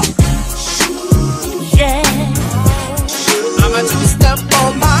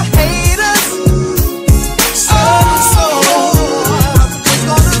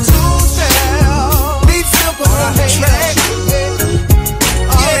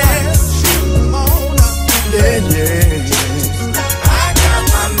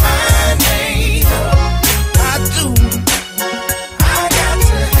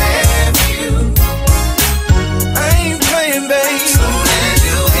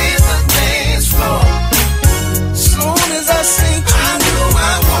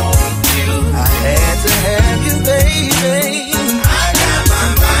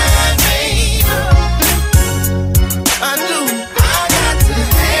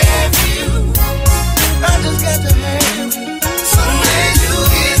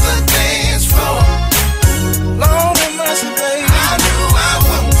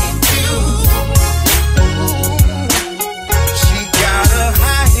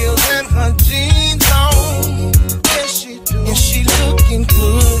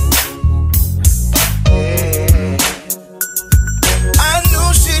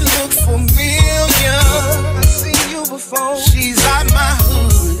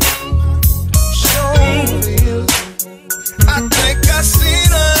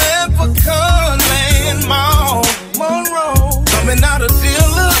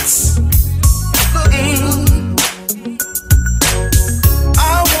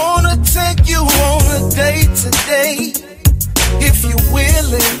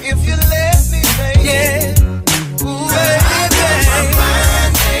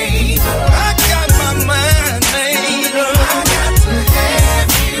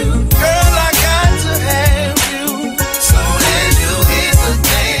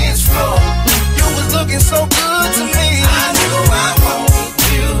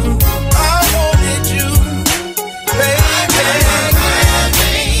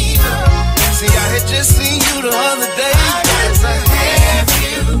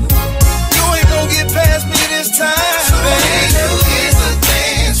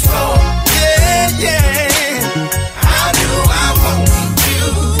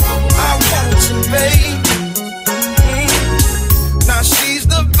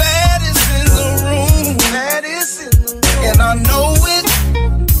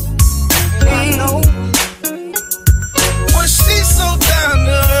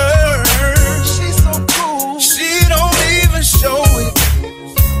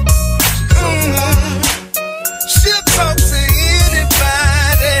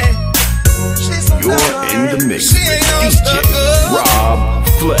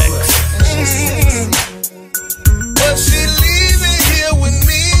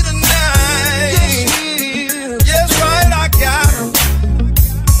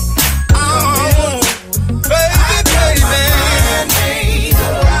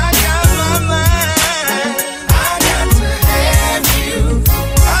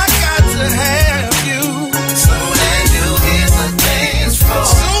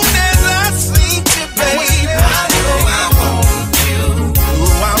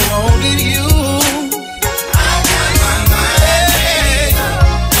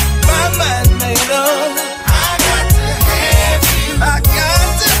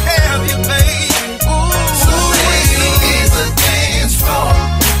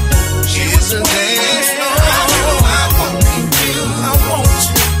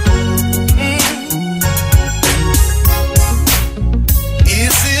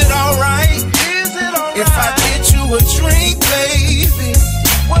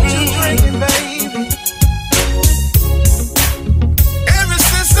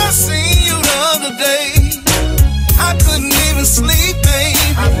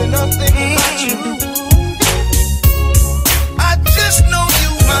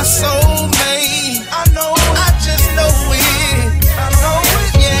soulmate. I know, I just know it. I know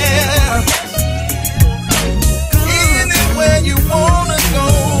it, yeah. Anywhere you wanna go,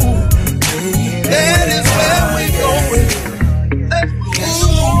 that is where we going.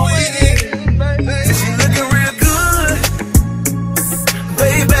 Ooh, baby. She looking real good,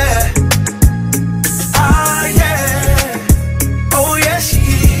 baby. Ah, yeah. Oh, yeah, she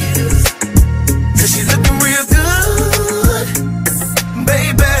is. She looking real good,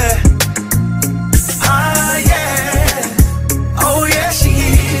 baby. Ah, yeah. Oh, yeah, she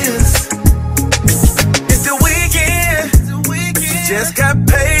is. It's the weekend. She just got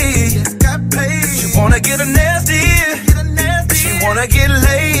paid. She wanna get a nasty. She wanna get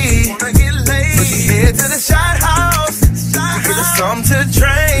laid. So she head to the shot house to get her something to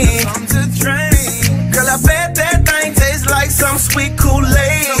drink. Girl, I bet that thing tastes like some sweet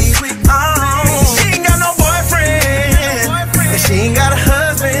Kool-Aid. She ain't got no boyfriend, and she ain't got a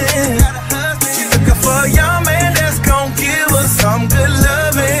husband. She looking for a young man that's gon' give her some good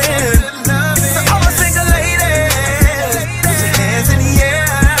loving. So all the single ladies, put your hands in the air.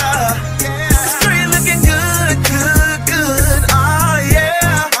 Straight looking good, good, good. Oh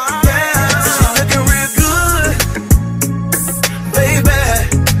yeah, yeah. She looking real good, baby.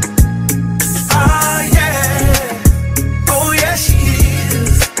 Oh yeah, oh yeah, she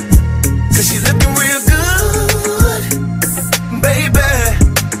is. 'Cause she looking real good, baby.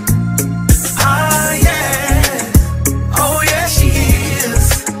 Ah, yeah. Oh, yeah, she is.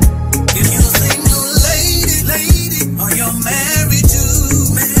 If you're a single lady, or you're married to,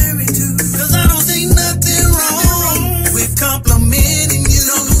 'cause I don't see nothing wrong with complimenting you.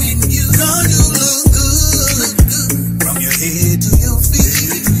 'Cause you look good, from your head to your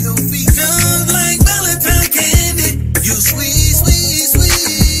feet. Just like Valentine candy, you sweet, sweet,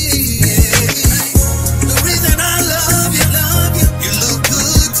 sweet. Yeah. The reason I love you, you look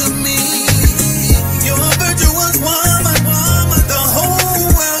good to me. You're a virtuous woman, the whole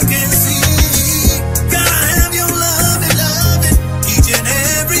world can see. Gotta have your loving, each and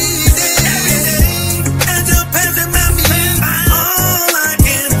every day. As you're passing by me, all I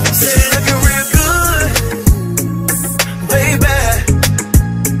can say, looking real good, baby.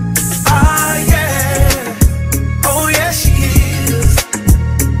 Ah, yeah. Oh, yeah, she is.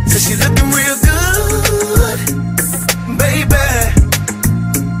 So she looking real good, baby.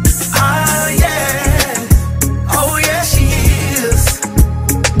 Ah, yeah. Oh, yeah, she is.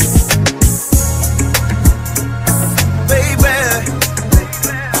 Baby.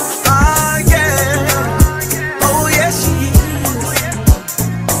 Ah, yeah. Oh, yeah, she is.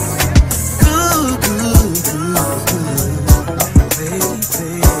 Good, good, good, good, baby.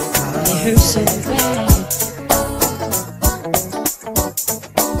 It hurts so bad.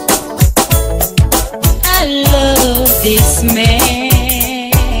 I love this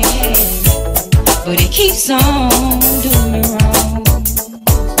man, but he keeps on doing me wrong.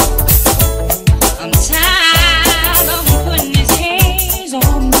 I'm tired of him putting his hands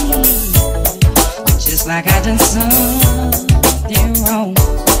on me, just like I done something wrong.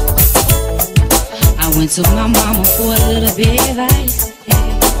 I went to my mama for a little bit of advice.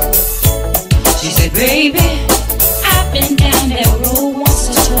 She said, baby, I've been down that road once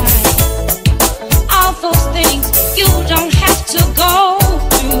or twice. All those things you don't have to go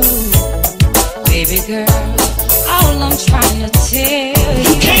through. Baby girl, all I'm trying to tell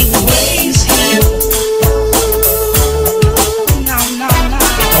you can't raise him. No, no, no.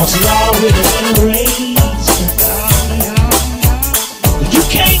 Cause he already been raised. No, no. You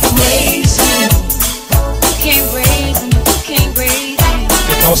can't raise him. You can't raise him. You can't raise him.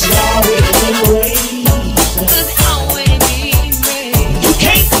 Cause he already been raised. 'Cause he already been raised. You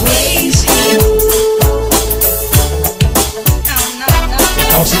can't raise him. No, no, no.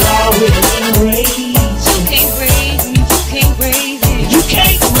 Cause he already been raised. You can't raise him. You can't raise him. You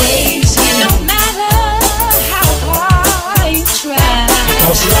can't raise him. No matter how hard you try.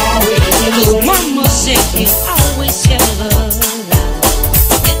 Cause he already been raised. Mama said he always tell her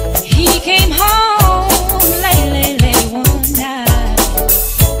he came home late one night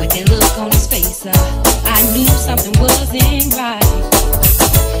with that look on his face. I knew something wasn't right.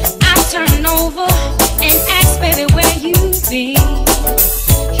 I turned over and asked, baby, where you been?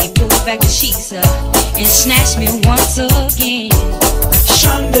 He pulled back the sheets and snatched me once again.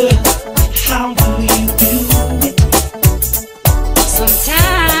 Shonda, how do you do it?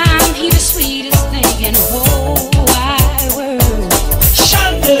 Sometimes he the sweetest thing in the whole wide world.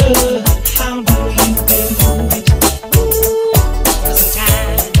 Shonda, how do you do it? But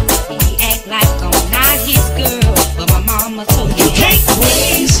sometimes he act like I'm not his girl, but my mama told me you can't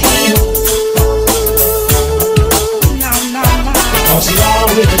raise him. No, no, no. Cause he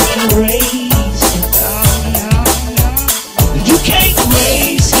already been raised. You can't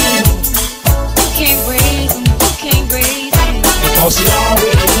raise him. You can't raise him. You can't raise him. Cause he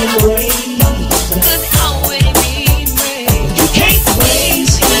already been raised. Cause he already been raised. You can't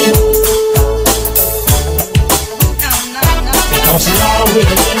raise him. No. Cause he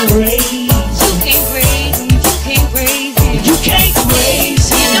already been raised. You can't raise him. You can't raise him. You can't raise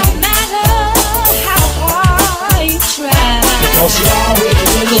him. It don't matter how hard you try. Cause he already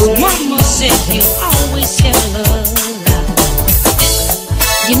been Cause raised. mama said you always tell her.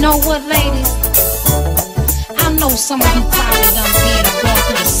 You know what, ladies? I know some of you probably done been or going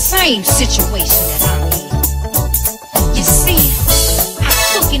through the same situation that I'm in. You see, I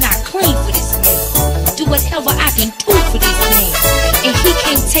cook and I clean for this man. Do whatever I can do for this man. And he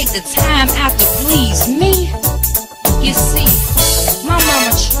can't take the time out to please me. You see, my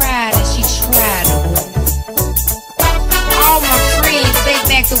mama tried and she tried to work. All my friends, they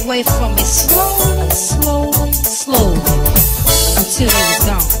backed away from me slowly, until they was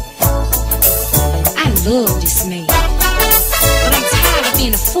gone. I love this man, but I'm tired of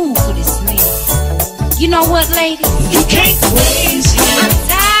being a fool for this man. You know what, ladies? You can't raise him. I'm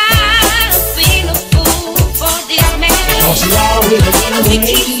tired of being a fool for this man. Cause he already been He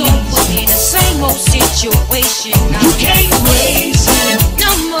raised. keeps on putting me in the same old situation. You can't raise him.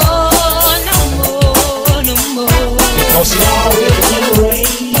 No more, no more, no more. Cause he already been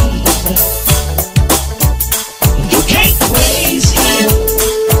raised. You can't raise him.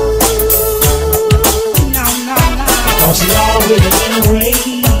 No. Cause he already been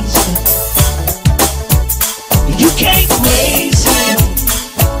raised. You can't raise him.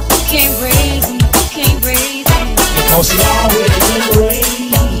 You can't raise him. You can't raise him. Cause he already been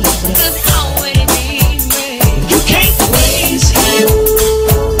raised. Cause he already been raised. You can't raise him.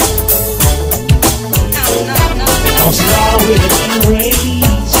 No. Cause he already been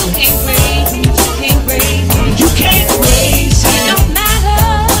raised. You can't raise him. You can't raise him. You can't raise It him. don't matter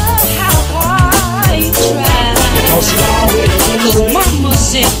how hard you try. Cause he already been Cause raised. mama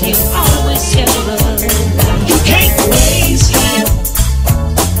said you always tell her. You can't raise him.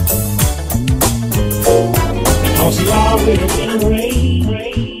 Cause he already been raised.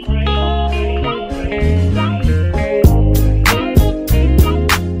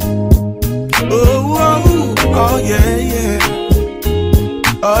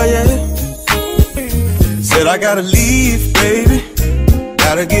 Oh yeah. Said I gotta leave, baby.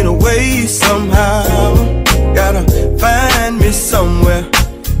 Gotta get away somehow. Gotta find me somewhere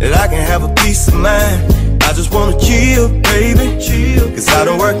that I can have a peace of mind. I just wanna chill, baby. Cause I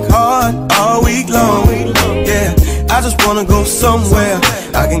done work hard all week long. Yeah, I just wanna go somewhere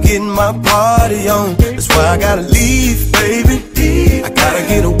I can get my party on. That's why I gotta leave, baby. I gotta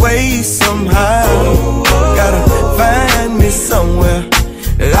get away somehow. Gotta find me somewhere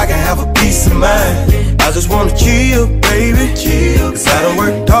that I can have a peace of mind. I just wanna chill, baby. Cause I done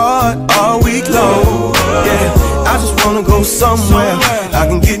worked hard all week long. Yeah, I just wanna go somewhere I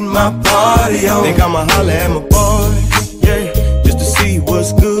can get my party on. Think I'ma holler at my boys, yeah, just to see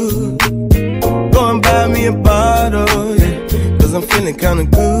what's good. Go and buy me a bottle, yeah, cause I'm feeling kinda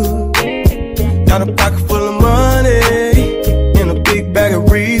good. Got a pocket full of money and a big bag of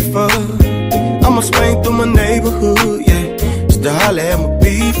reefer. I'ma swing through my neighborhood, yeah, just to holler at my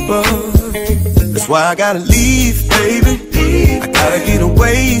people. That's why I gotta leave, baby. I gotta get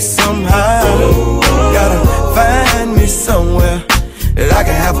away somehow. Gotta find me somewhere that I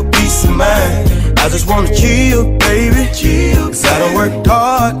can have a peace of mind. I just wanna chill, baby. Cause I done worked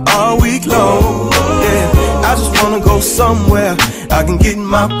hard all week long. Yeah, I just wanna go somewhere I can get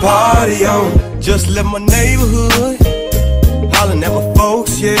my party on. Just left my neighborhood, hollering at my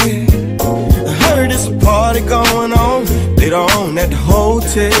folks, yeah. I heard there's a party going on later on at the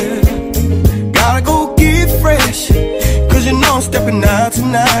hotel. Gotta go get fresh, cause you know I'm stepping out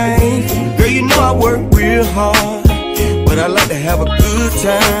tonight. Girl, you know I work real hard, but I like to have a good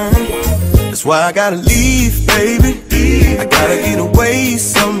time. That's why I gotta leave, baby. I gotta get away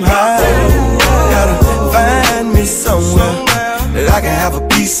somehow. Gotta find me somewhere that I can have a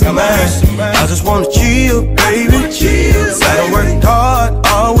peace of mind. I just wanna chill, baby. Cause I done worked hard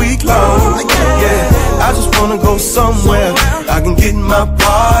all week long. Yeah, I just wanna go somewhere I can get my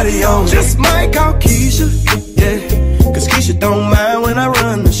party on. Just might call Keisha, yeah, cause Keisha don't mind when I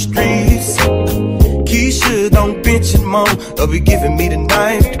run the streets. Keisha don't bench it more, or be giving me the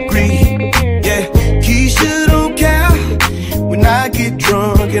 9th degree. Yeah, Keisha don't care when I get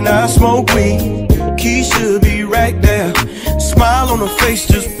drunk and I smoke weed. Keisha be right there, smile on her face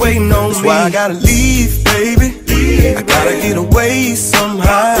just waiting on me. That's why I gotta leave, baby. I gotta get away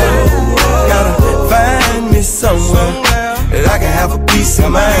somehow. Gotta find me somewhere that I can have a peace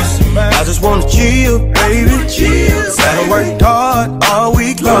of mind. I just wanna chill, baby. Cause I done worked hard all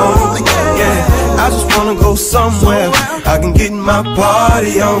week long. Yeah, I just wanna go somewhere I can get my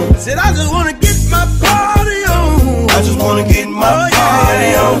party on. Said I just wanna get my party on. I just wanna get my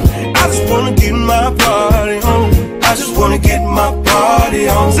party on. I just wanna get my party on. I just wanna get my party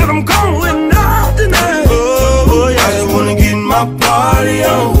on. Said I'm going out tonight. Oh yeah, I just wanna get my party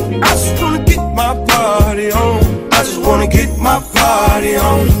on. I just wanna get my party on. I just wanna get my party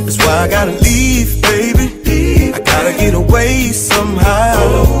on. That's why I gotta leave, baby. I gotta get away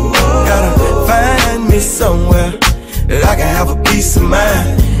somehow. Gotta find me somewhere that I can have a peace of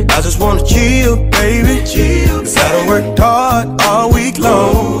mind. I just wanna chill, baby. Cause I done worked hard all week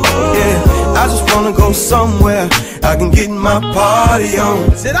long. Yeah, I just wanna go somewhere I can get my party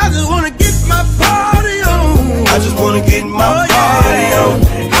on. Said I just wanna get my party on. I just wanna get my party on.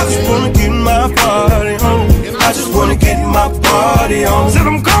 I just wanna get my party on. I just wanna get my party on. Said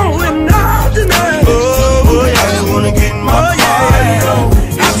I'm going out tonight. Oh boy, I just wanna get my party on.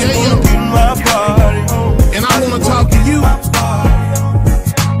 I just wanna get my party on. And I wanna talk to you.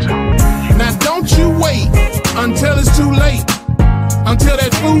 Now don't you wait until it's too late, until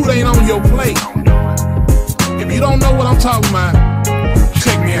that food ain't on your plate. If you don't know what I'm talking about,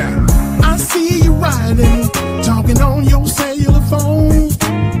 check me out. I see you riding, talking on your cellular phone,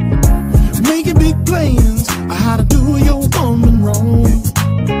 making big plans on how to do your woman wrong.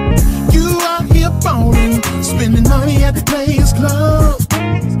 You out here ballin', spending money at the Players Club,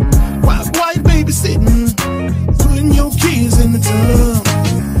 while white babysitting, putting your kids in the tub.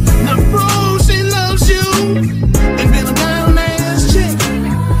 Now bro, she loves you, and been a down-ass chick,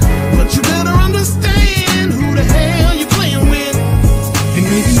 but you better understand who the hell you playing with. And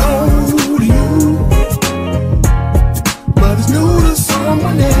maybe old to you, but it's new to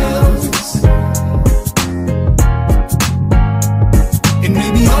someone else. And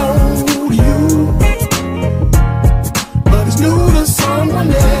maybe old to you, but it's new to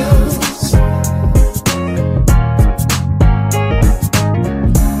someone else.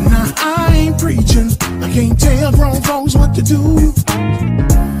 Now I ain't preaching, I can't tell grown folks what to do,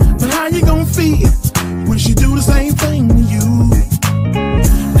 but how you gonna feel when she do the same thing to you?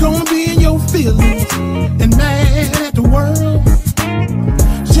 Gonna be in your feelings and mad at the world.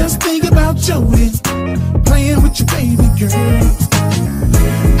 Just think about Jody playing with your baby girl.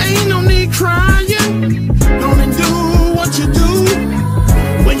 Ain't no need crying, gonna do what you do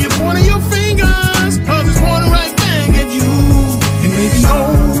when you're pointing your fingers, cause it's pointing right back at you. And maybe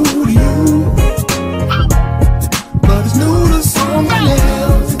old to you, but it's new to someone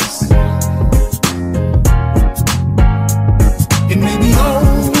else. And maybe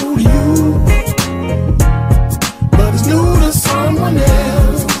old to you, but it's new to someone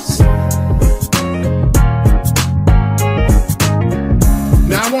else.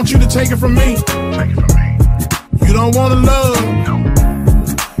 Now I want you to take it from me. You don't want to love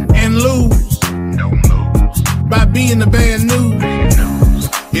and lose by being the bad news.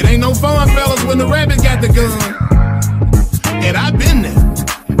 It ain't no fun, fellas, when the rabbit got the gun. And I've been there.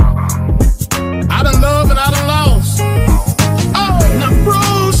 I done loved and I done lost. Oh, now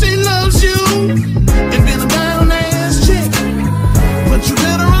bro, she loves you and been a down-ass chick, but you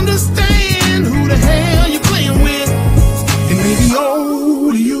better understand who the hell you playing with. And maybe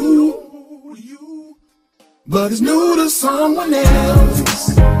old to you, but it's new to someone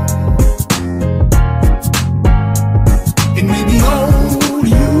else. And maybe old to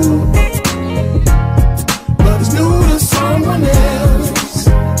you, but it's new to someone else.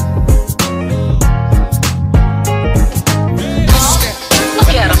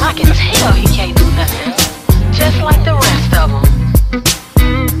 Look at him, I can tell he can't do nothing. Just like the rest of them.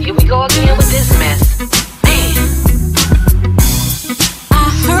 Here we go again with this mess. Man. I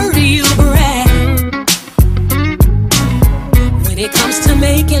heard you brag when it comes to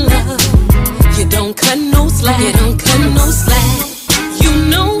making love. You don't cut no slack. You don't cut no slack. You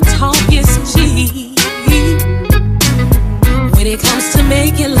know talk is cheap. When it comes to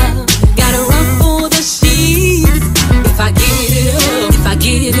making love, gotta run for the sheets. If I get it up, if I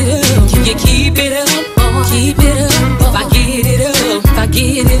get it up, can you keep it up? Oh, keep it up. If I get it up, if I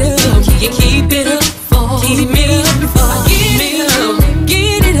get it up, can you keep it up? Oh, keep it up. If I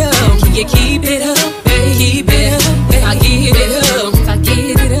get it up, can you keep it up? Baby, keep it up. If I get it up, if I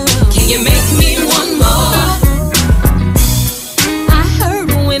get it up, can you make me one more? I heard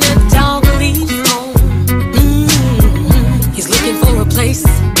when a dog leaves home, he's looking for a place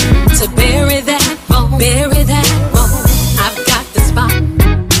to bury that bone. Bury that bone. I've got the spot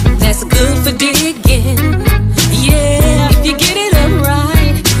that's good for digging. Yeah, if you get it up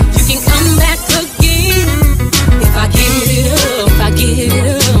right, you can come back again. If I get it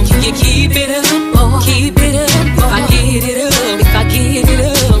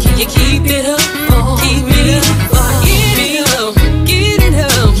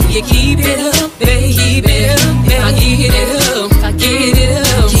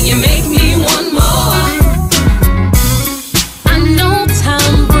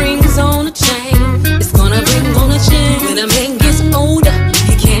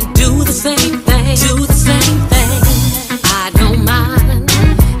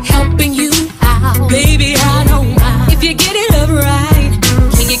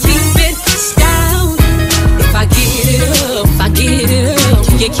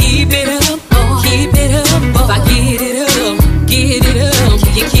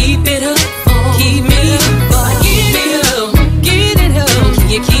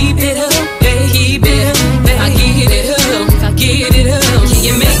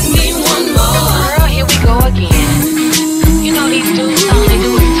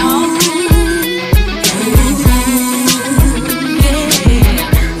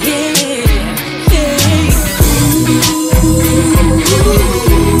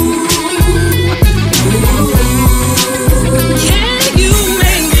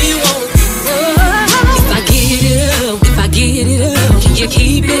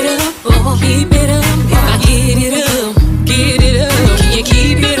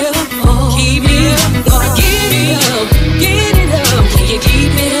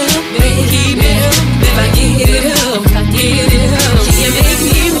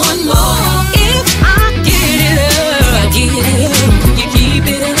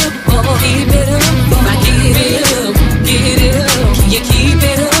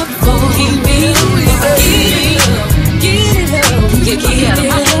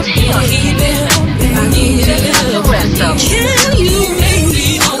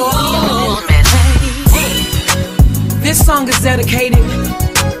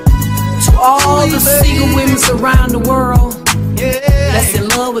all the single women around the world that's in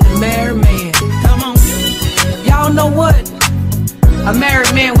love with a married man. Come on. Y'all know what? A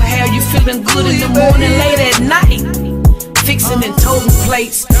married man will have you feeling good in the morning, late at night. Fixing and toting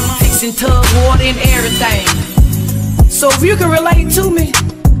plates, fixing tub water and everything. So if you can relate to me,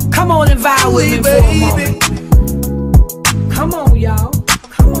 come on and vibe with me for a moment. Come on, y'all.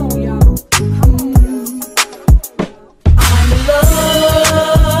 Come on, y'all. Come on. I'm in love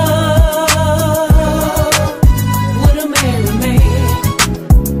with a married man.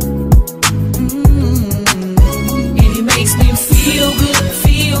 And he makes me feel good,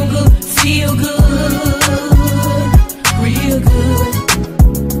 feel good, feel good, real good.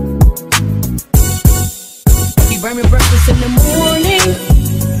 He bring me breakfast in the morning,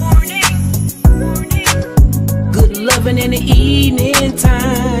 good loving in the evening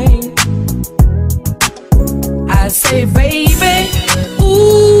time. I say, baby,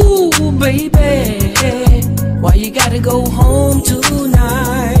 ooh, baby, why you gotta go home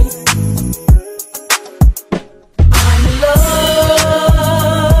tonight? I'm in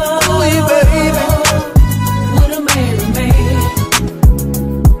love with a married man.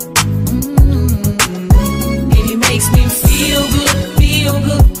 And he makes me feel good, feel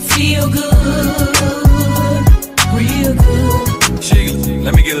good, feel good, real good. Shiggly,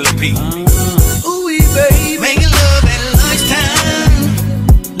 let me get a little peek. Ooh, baby. Making love at lunchtime.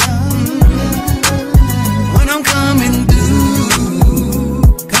 When I'm coming through,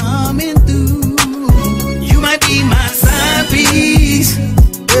 you might be my side piece,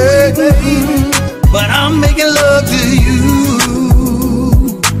 but I'm making love to you.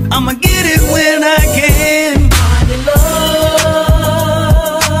 I'ma get it when I can. I'm in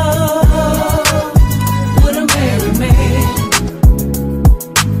love with a married man.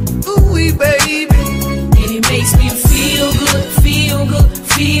 Ooh, baby. And he makes me feel good, feel good,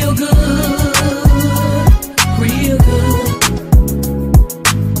 feel good, real good.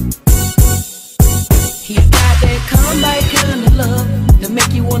 He got that comeback kind of love to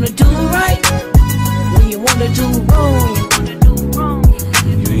make you wanna do right when you wanna do wrong.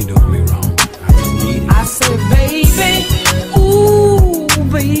 You ain't doing me wrong. I just need it. I said, baby, ooh,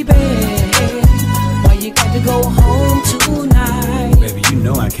 baby, why you got to go home tonight? Baby, you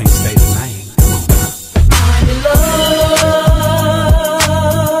know I can't stay tonight. I'm in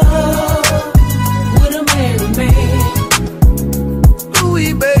love with a married man.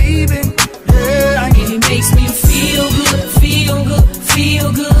 Ooh, baby. Yeah, And he makes me feel good, feel good,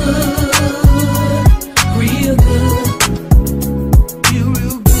 feel good, real good. you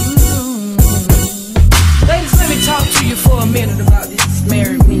real good. Ladies, let me talk to you for a minute about this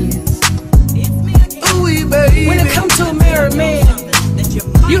married man. Ooh, baby. When it comes to a married man,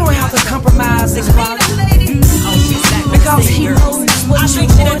 you don't have to compromise his quality because he knows what you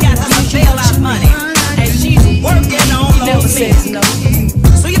want. got her bailout money. And she's Working on he never says no.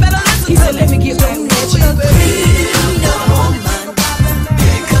 So you better listen He said, let me get back with you.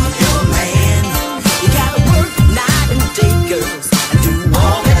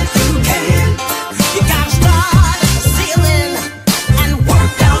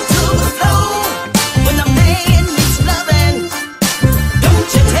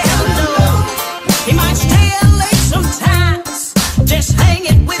 He might stay late sometimes, just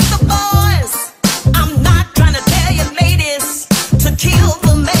hanging with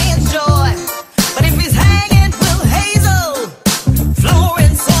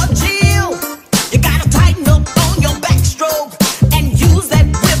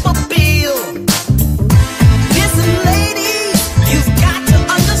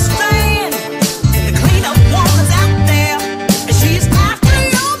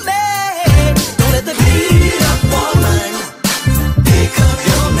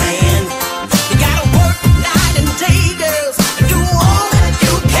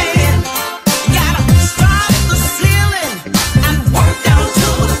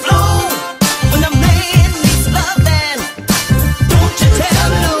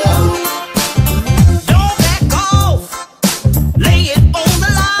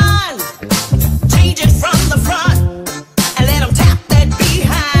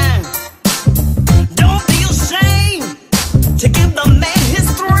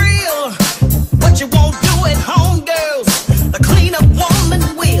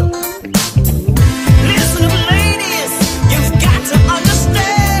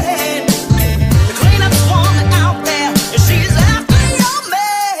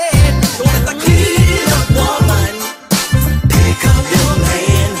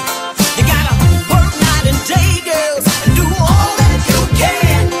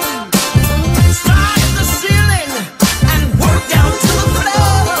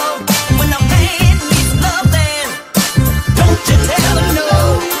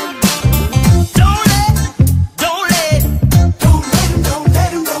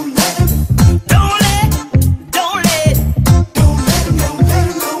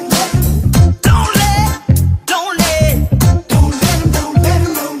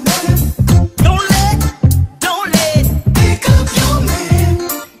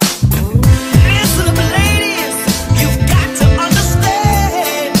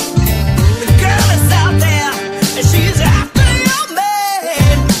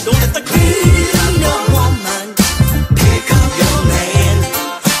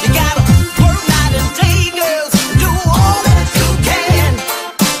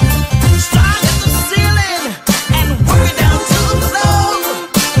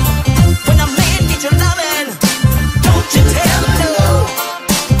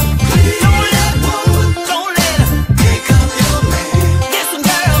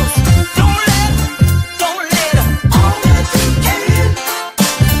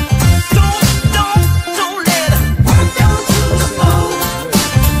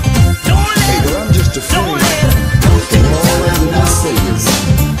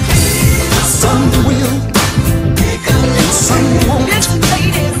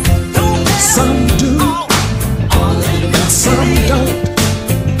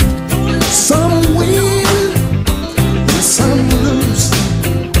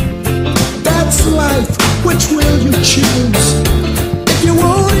choose. If you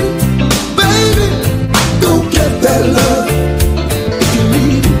want it, baby, go get that love. If you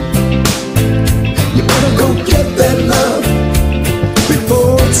need it, you better go get that love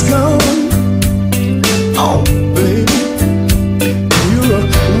before it's gone. Oh, baby, you're a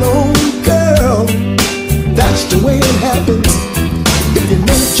lone girl. That's the way it happens. If you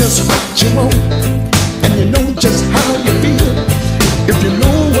know just what you want, and you know just how you feel, if you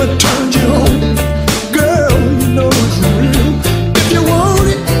know what turns you on, girl, you know it's real. If you want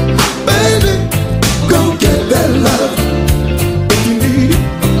it, baby, go get that love. If you need it,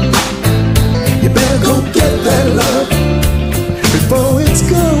 you better go get that love before it's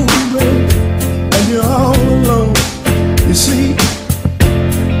gone, baby, and you're all alone. You see,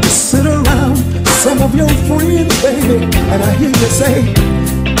 you sit around some of your friends, baby, and I hear you say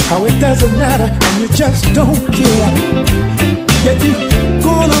how it doesn't matter and you just don't care. Yet you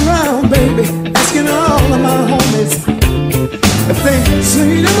going around, baby, asking all of my homies if they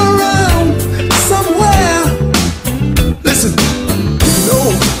seen him around somewhere. Listen, you know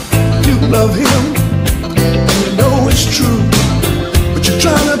you love him, and you know it's true, but you're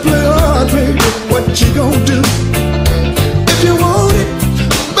trying to play hard, baby. What you gonna do? If you want it,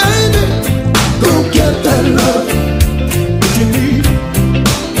 baby, go get that love. If you need it,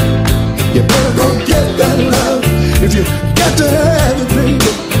 you better go get that love. If you got to have it,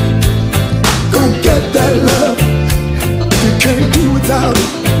 baby, go get that love. If you can't do without it,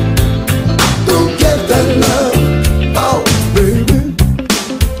 go get that love. Oh, baby,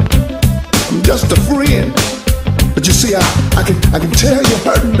 I'm just a friend, but you see, I can tell you're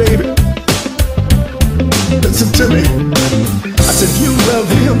hurting, baby. Listen to me. I said you love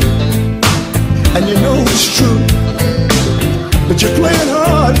him, and you know it's true, but you're playing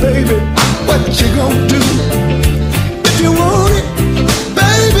hard, baby. What you gonna do? If you want it,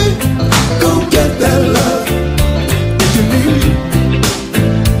 baby, go get that love. If you need it,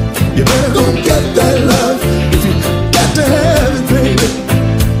 you better go get that love. If you got to have it, baby,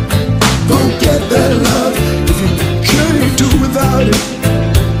 go get that love. If you can't do without it,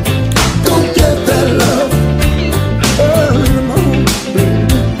 go get that love. Early in the morning, baby,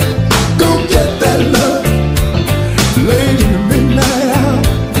 go get that love. Late in the midnight hour,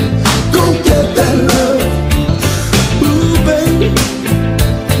 go get that love. Ooh, baby,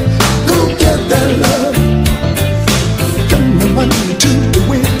 go get that love. From the Monday to the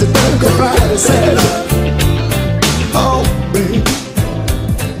Wednesday, Thursday, Friday, Saturday. Oh, baby,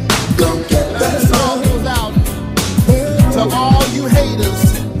 go get that love. Goes out to all you haters.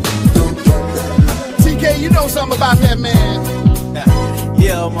 TK, you know something about that man.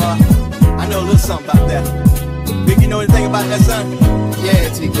 Yeah, Lamar, I know a little something about that. Big, you know anything about that, son? Yeah,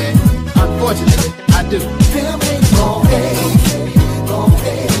 TK. Unfortunately, I do.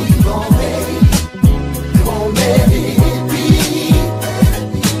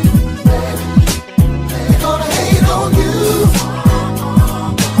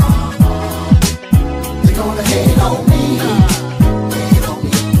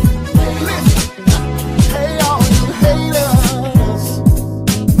 Hey, all you haters,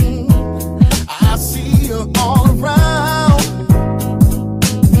 I see you all around.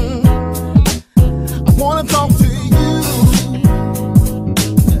 I wanna talk to you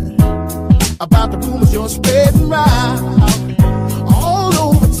about the rumors you're spreading round all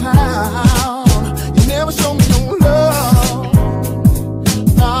over town. You never show me no love.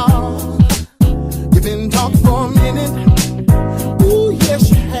 No, you've been talking for a minute. Ooh, yes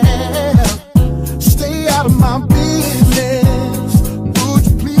you have. Stay out of my business, would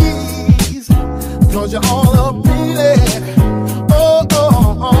you please? 'Cause you're all up in it. Oh,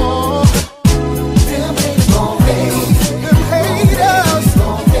 oh, oh. Them haters,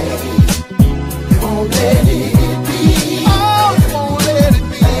 they won't let it be. Oh,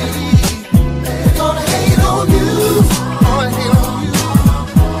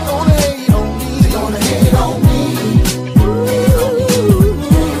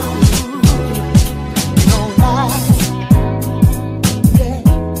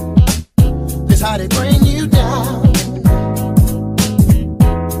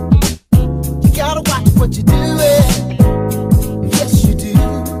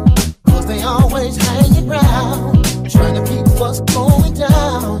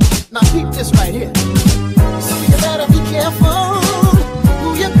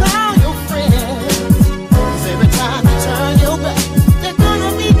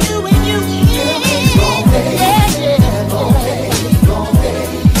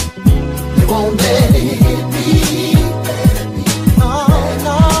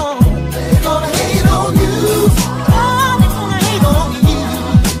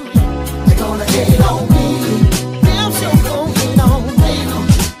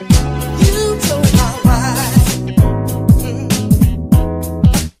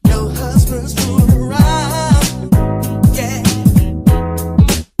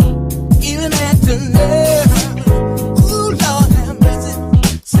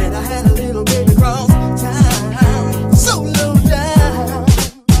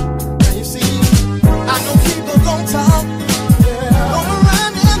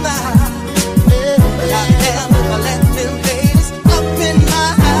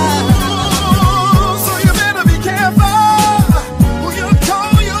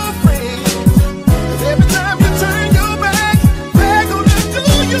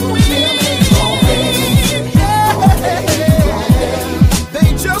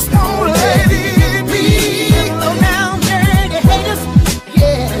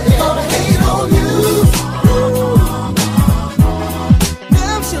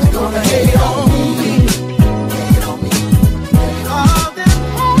 hate on me.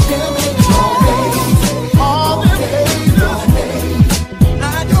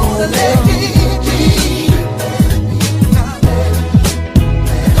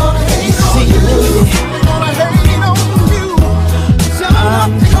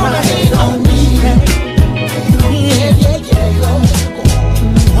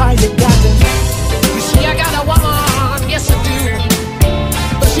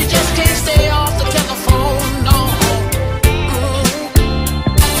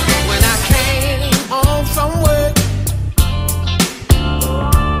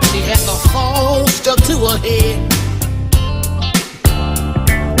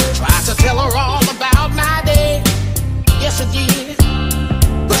 Tried to tell her all about my day. Yes, I did.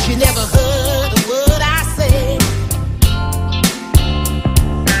 But she never heard a word I said.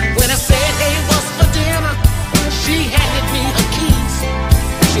 When I said, hey, what's for dinner? She handed me her keys.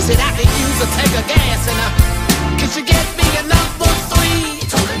 She said I could use a tank of gas and could you get me a number 3?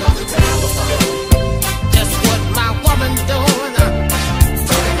 Talking on the telephone. That's what my woman doing.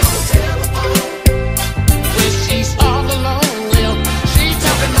 She's all alone, well, she's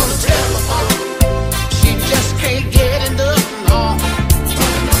talking on the telephone. She just can't get enough, no.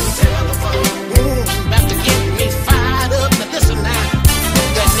 Talking on the telephone. About to get me fired up. Now listen now.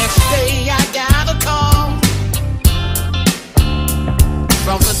 The next day I got a call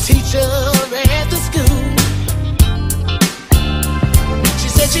from the teacher at the school. She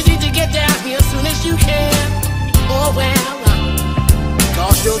said you need to get down here as soon as you can. Oh well,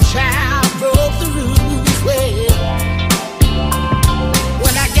 cause your child broke the rules.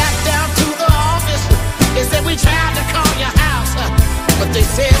 When I got down to the office, they said we tried to call your house, but they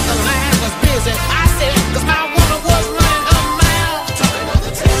said the line was busy. I said, cause my woman was running her mouth. Talking on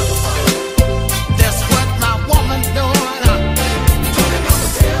the telephone. That's what my woman doing. Talking on the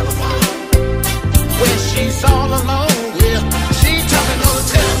telephone. When she's all alone, yeah, she talking on the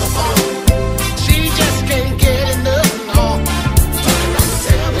telephone. She just can't get enough, no. Talking on the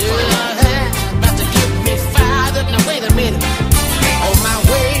telephone. Now wait a minute. On my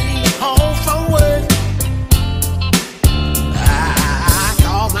way home from work, I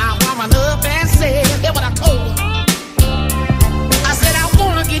called my woman up and said, hear what I told her. I said, I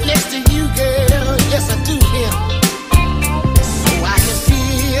wanna get next to you, girl. Yes, I do, here. So I can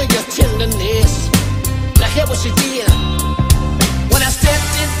feel your tenderness. Now hear what she did. When I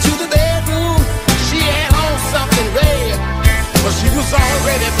stepped into the bedroom, she had on something red, but she was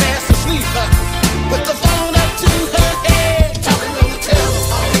already fast asleep. With the phone up to her head, talking on the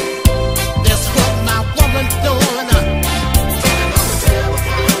telephone. That's what my woman doing. Talking on the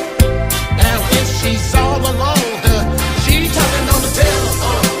telephone. And when she's all alone, she talking on the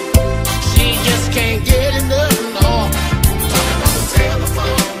telephone. She just can't get enough, no. Talking on the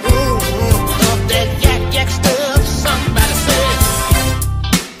telephone. Of that yak stuff, somebody said.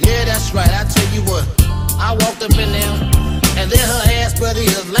 Yeah, that's right, I tell you what. I walked up in there, and there her ass buddy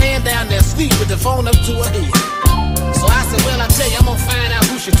is laying down there asleep with the phone up to her head. So I said, well, I tell you, I'm gonna find out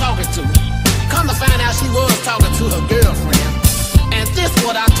who she talking to. Come to find out she was talking to her girlfriend. And this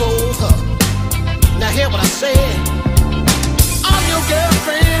what I told her. Now hear what I said. I'm your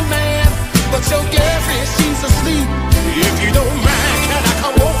girlfriend, man, but your girlfriend, she's asleep. If you don't mind, can I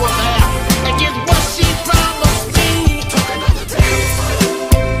come over there and get what she promised me? Talking on the telephone.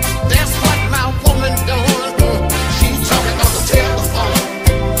 That's what my woman doing.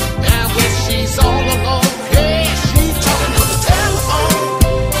 She's all alone, yeah, she's talking on the telephone.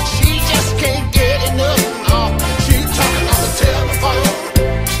 She just can't get enough, no. She's talking on the telephone.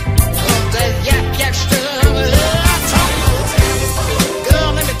 That yak stuff, I'm talking on the telephone. Girl,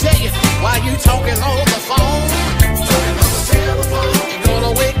 let me tell you, why you talking on the phone? Talking on the telephone. You're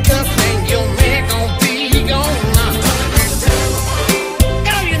gonna wake up and your man gonna be gone. Talking on the telephone.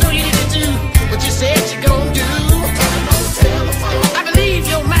 Girl, you know you need to do what you said you're gonna do. Talking on the telephone. I believe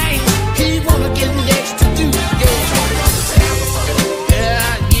your man. He wanna get next to you, yeah. Talking on the telephone.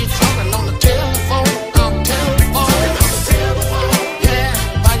 Yeah, you talking on the telephone. On the telephone. Talking on the telephone. Yeah,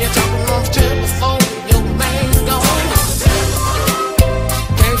 while you talking on the telephone, your man gone. Talking on the telephone.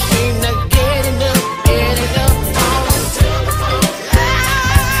 Can't seem to get enough, on the telephone.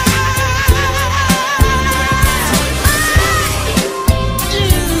 You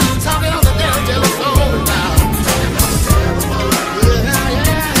talking on the damn telephone now. Talking on the telephone.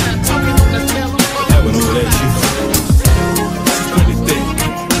 Yeah, talking on the telephone. That one over there, she's pretty thick.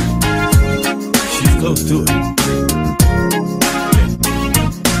 She's close to it. Yeah.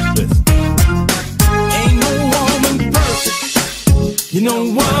 Listen. Ain't no woman perfect, you know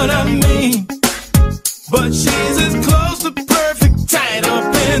what I mean. But she's as close to perfect, tied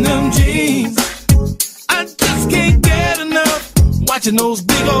up in in them jeans. I just can't get enough watching those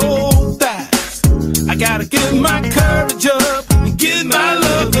big old thighs. I gotta get my courage up and give my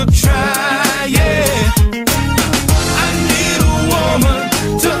love a try, yeah. I need a woman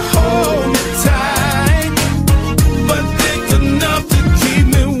to hold me tight, but thick enough to keep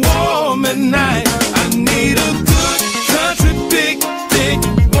me warm at night. I need a good country, big, thick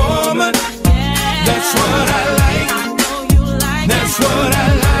woman. That's what I like. That's what I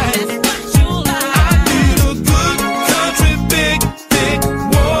like. I need a good country, big, thick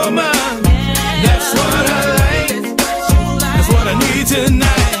woman. That's what I like. That's what I need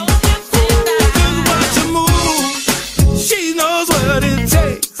tonight. Just watch her move. She knows what it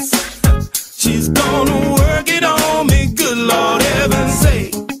takes. She's gonna work it on me. Good Lord, heaven's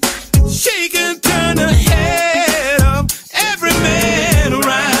sake. She can turn the head of every man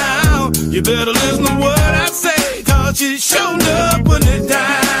around. You better listen to what I say, cause she's shown up when it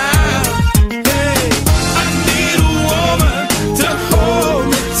down. Hey, I need a woman to hold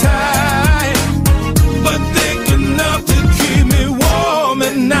me tight, but thick enough to keep me warm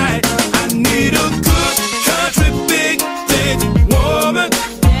at night. I need a good country, big, thick woman.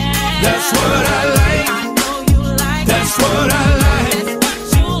 That's what I like. That's what I like.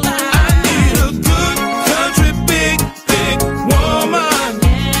 I need a good country, big, thick woman.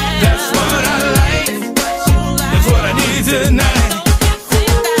 That's what I like. That's what I need tonight.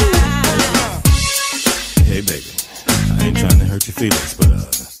 Hey baby, I ain't trying to hurt your feelings, but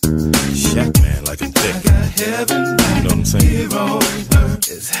shack man like I'm thick. You know what I'm saying?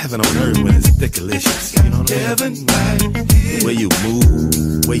 It's heaven on earth when it's thick-alicious. You know what I mean? The way you move,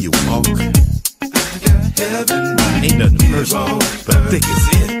 the way you walk. Ain't nothing personal, but thick is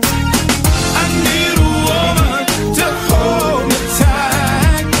it. I need a woman to hold me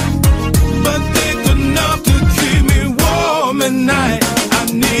tight, but thick enough to keep me warm at night. I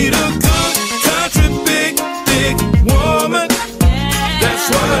need a good country, big, thick woman. That's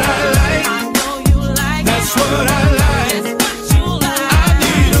what I like. That's what I like. I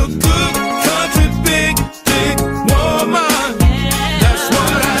need a good country, big, thick woman. That's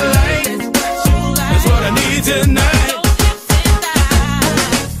what I like. That's what I need tonight.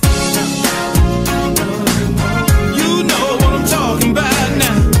 You know what I'm talking about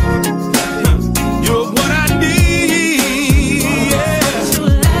now. You're what I need, yeah.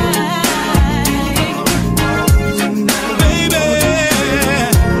 Baby,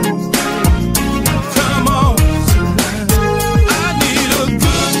 come on. I need a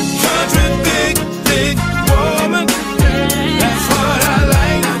good country, big, thick woman. That's what I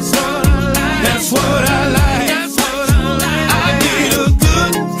like. That's what I like. I need a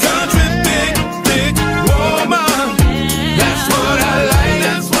good country, big, thick woman. That's what I like.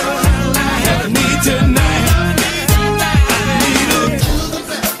 That's what I need tonight. I need a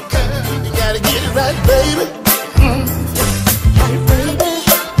You gotta get it right, baby.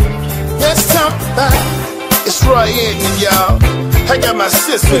 Let's talk about it. It's Roy Adrian, y'all. I got my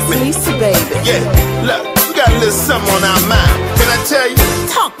sis with me. Lisa, baby. Yeah, look, we got a little something on our mind. Can I tell you?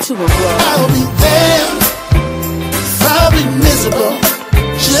 Talk to him, bro. I'll be there if I'll be miserable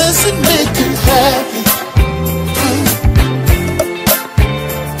just to make you happy.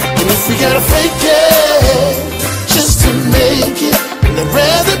 And if we gotta fake it just to make it, and I'd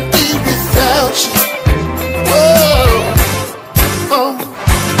rather be without you. Whoa, oh,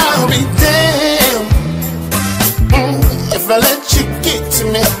 I'll be damned if I let you get to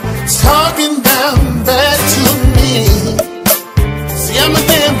me, talking down back to me. See, I'm a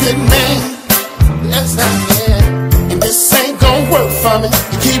damn good man, yes I am, and this ain't gonna work for me.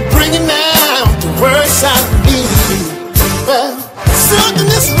 You keep bringing out the words I need. Well, something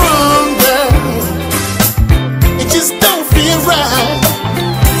is wrong, girl. It just don't feel right.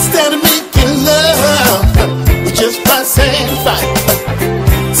 Instead of making love, we just fuss and fight.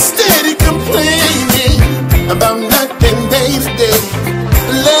 Steady complaining about nothing day to day.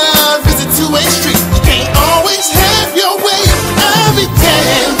 Love is a two-way street. You can't always have your way. I'll be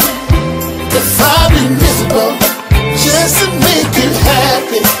damned if I'll be miserable just to make you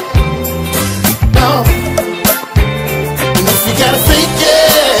happy. No. And if you gotta fake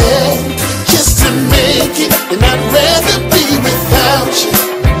it just to make it, then I'd rather be without you.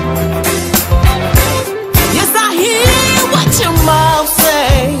 Yes, I hear what your mouth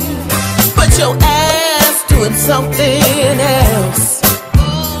say, but your ass doing something else.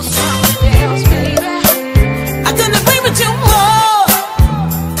 I couldn't agree with you more.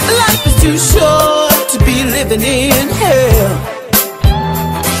 Life is too short to be living in hell.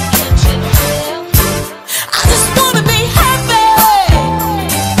 I just wanna be happy.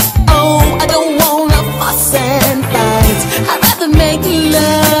 Oh, I don't wanna fuss and fight. I'd rather make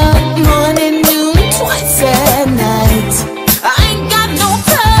love.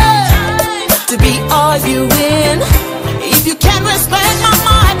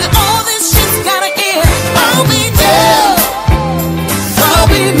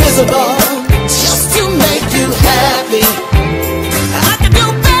 miserable just to make you happy. I can do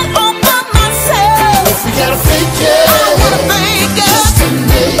that all by myself. If we gotta fake it, I wanna fake it just to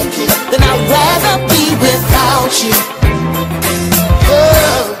make it, then I'd rather be without you.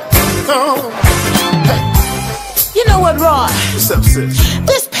 You know what, Roy? What's up, sis?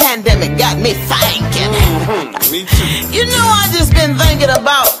 This pandemic got me thinking. Me too. You know, I just been thinking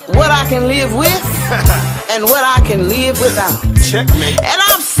about what I can live with and what I can live without. Checkmate. And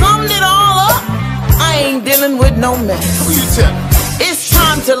I've summed it all up. I ain't dealing with no mess. Who you tell? It's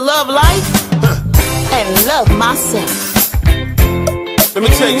time to love life and love myself. Let me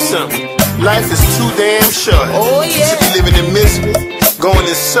tell you something. Life is too damn short. Oh, yeah. To be living in misery, going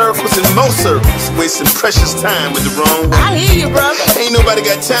in circles and more circles, wasting precious time with the wrong one. I hear you, brother. Ain't nobody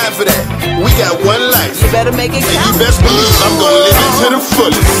got time for that. We got one life. You better make it And count. you best believe I'm gonna live it to the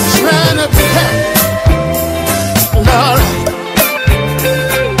fullest. Trying to be happy, Lord.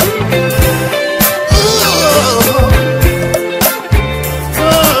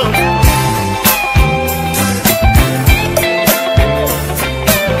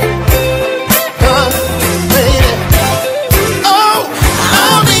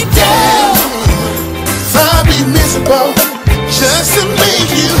 Just to make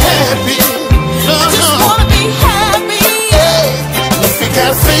you happy. Just wanna be happy. Yeah. If you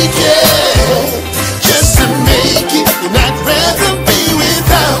gotta fake it, just to make it, and I'd rather be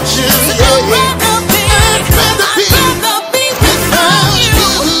without you. Yeah. I'd rather be without you.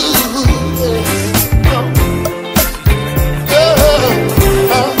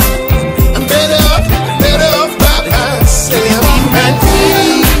 I'm better off by myself. My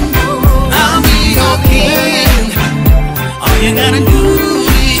queen, I'll be your king. All you gotta do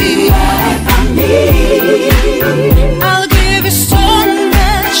is I'll give you so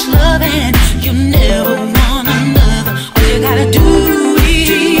much love and you never want another. All you gotta do is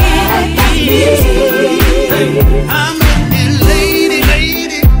I met this lady,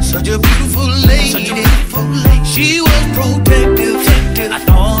 such a beautiful lady. She was protective. I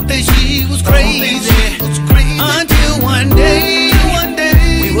thought that she was crazy. Until one day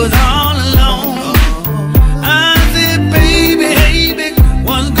we was all alone. I said, baby,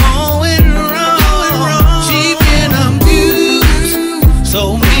 what's going wrong? She been abused so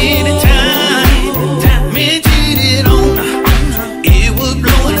many times. Men cheated on her. It was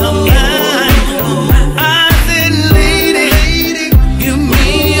blowing her mind. I said, lady, give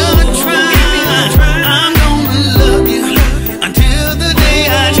me a try. I'm gonna love you until the day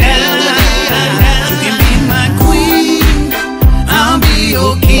I die. You can be my queen, I'll be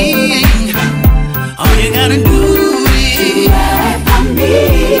your king. All you gotta do is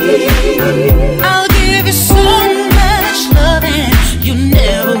I'll give you so much love and you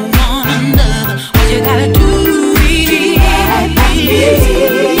never want another. All you gotta do is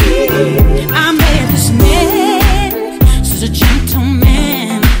I met this man, such a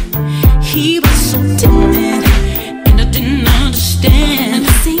gentleman. He was so timid and I didn't understand.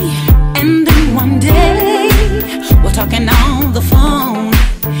 See, and then one day we're talking on the phone.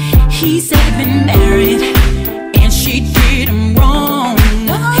 He said he'd been married and she did him wrong.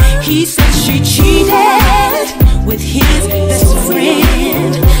 He said she cheated with his best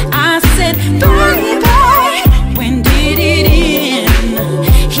friend. I said, baby, when did it end?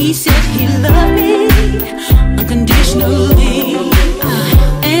 He said he loved me unconditionally,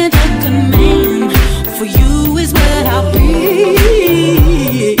 and a good man for you is what I'll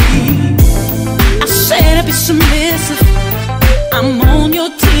be. I said, be submissive, I'm on your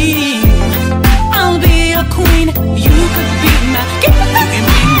team. I'll be a queen, you could be my king. You can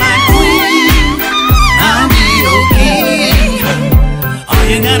be my queen, I'll be your king. All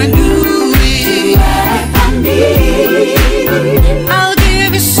you gotta do is I'll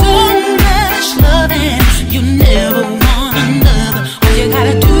give you so much love and you never want another. All you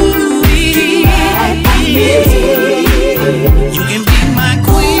gotta do is you can be my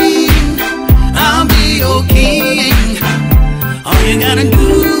queen, I'll be your king. All you gotta do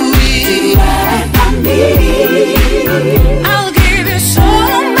is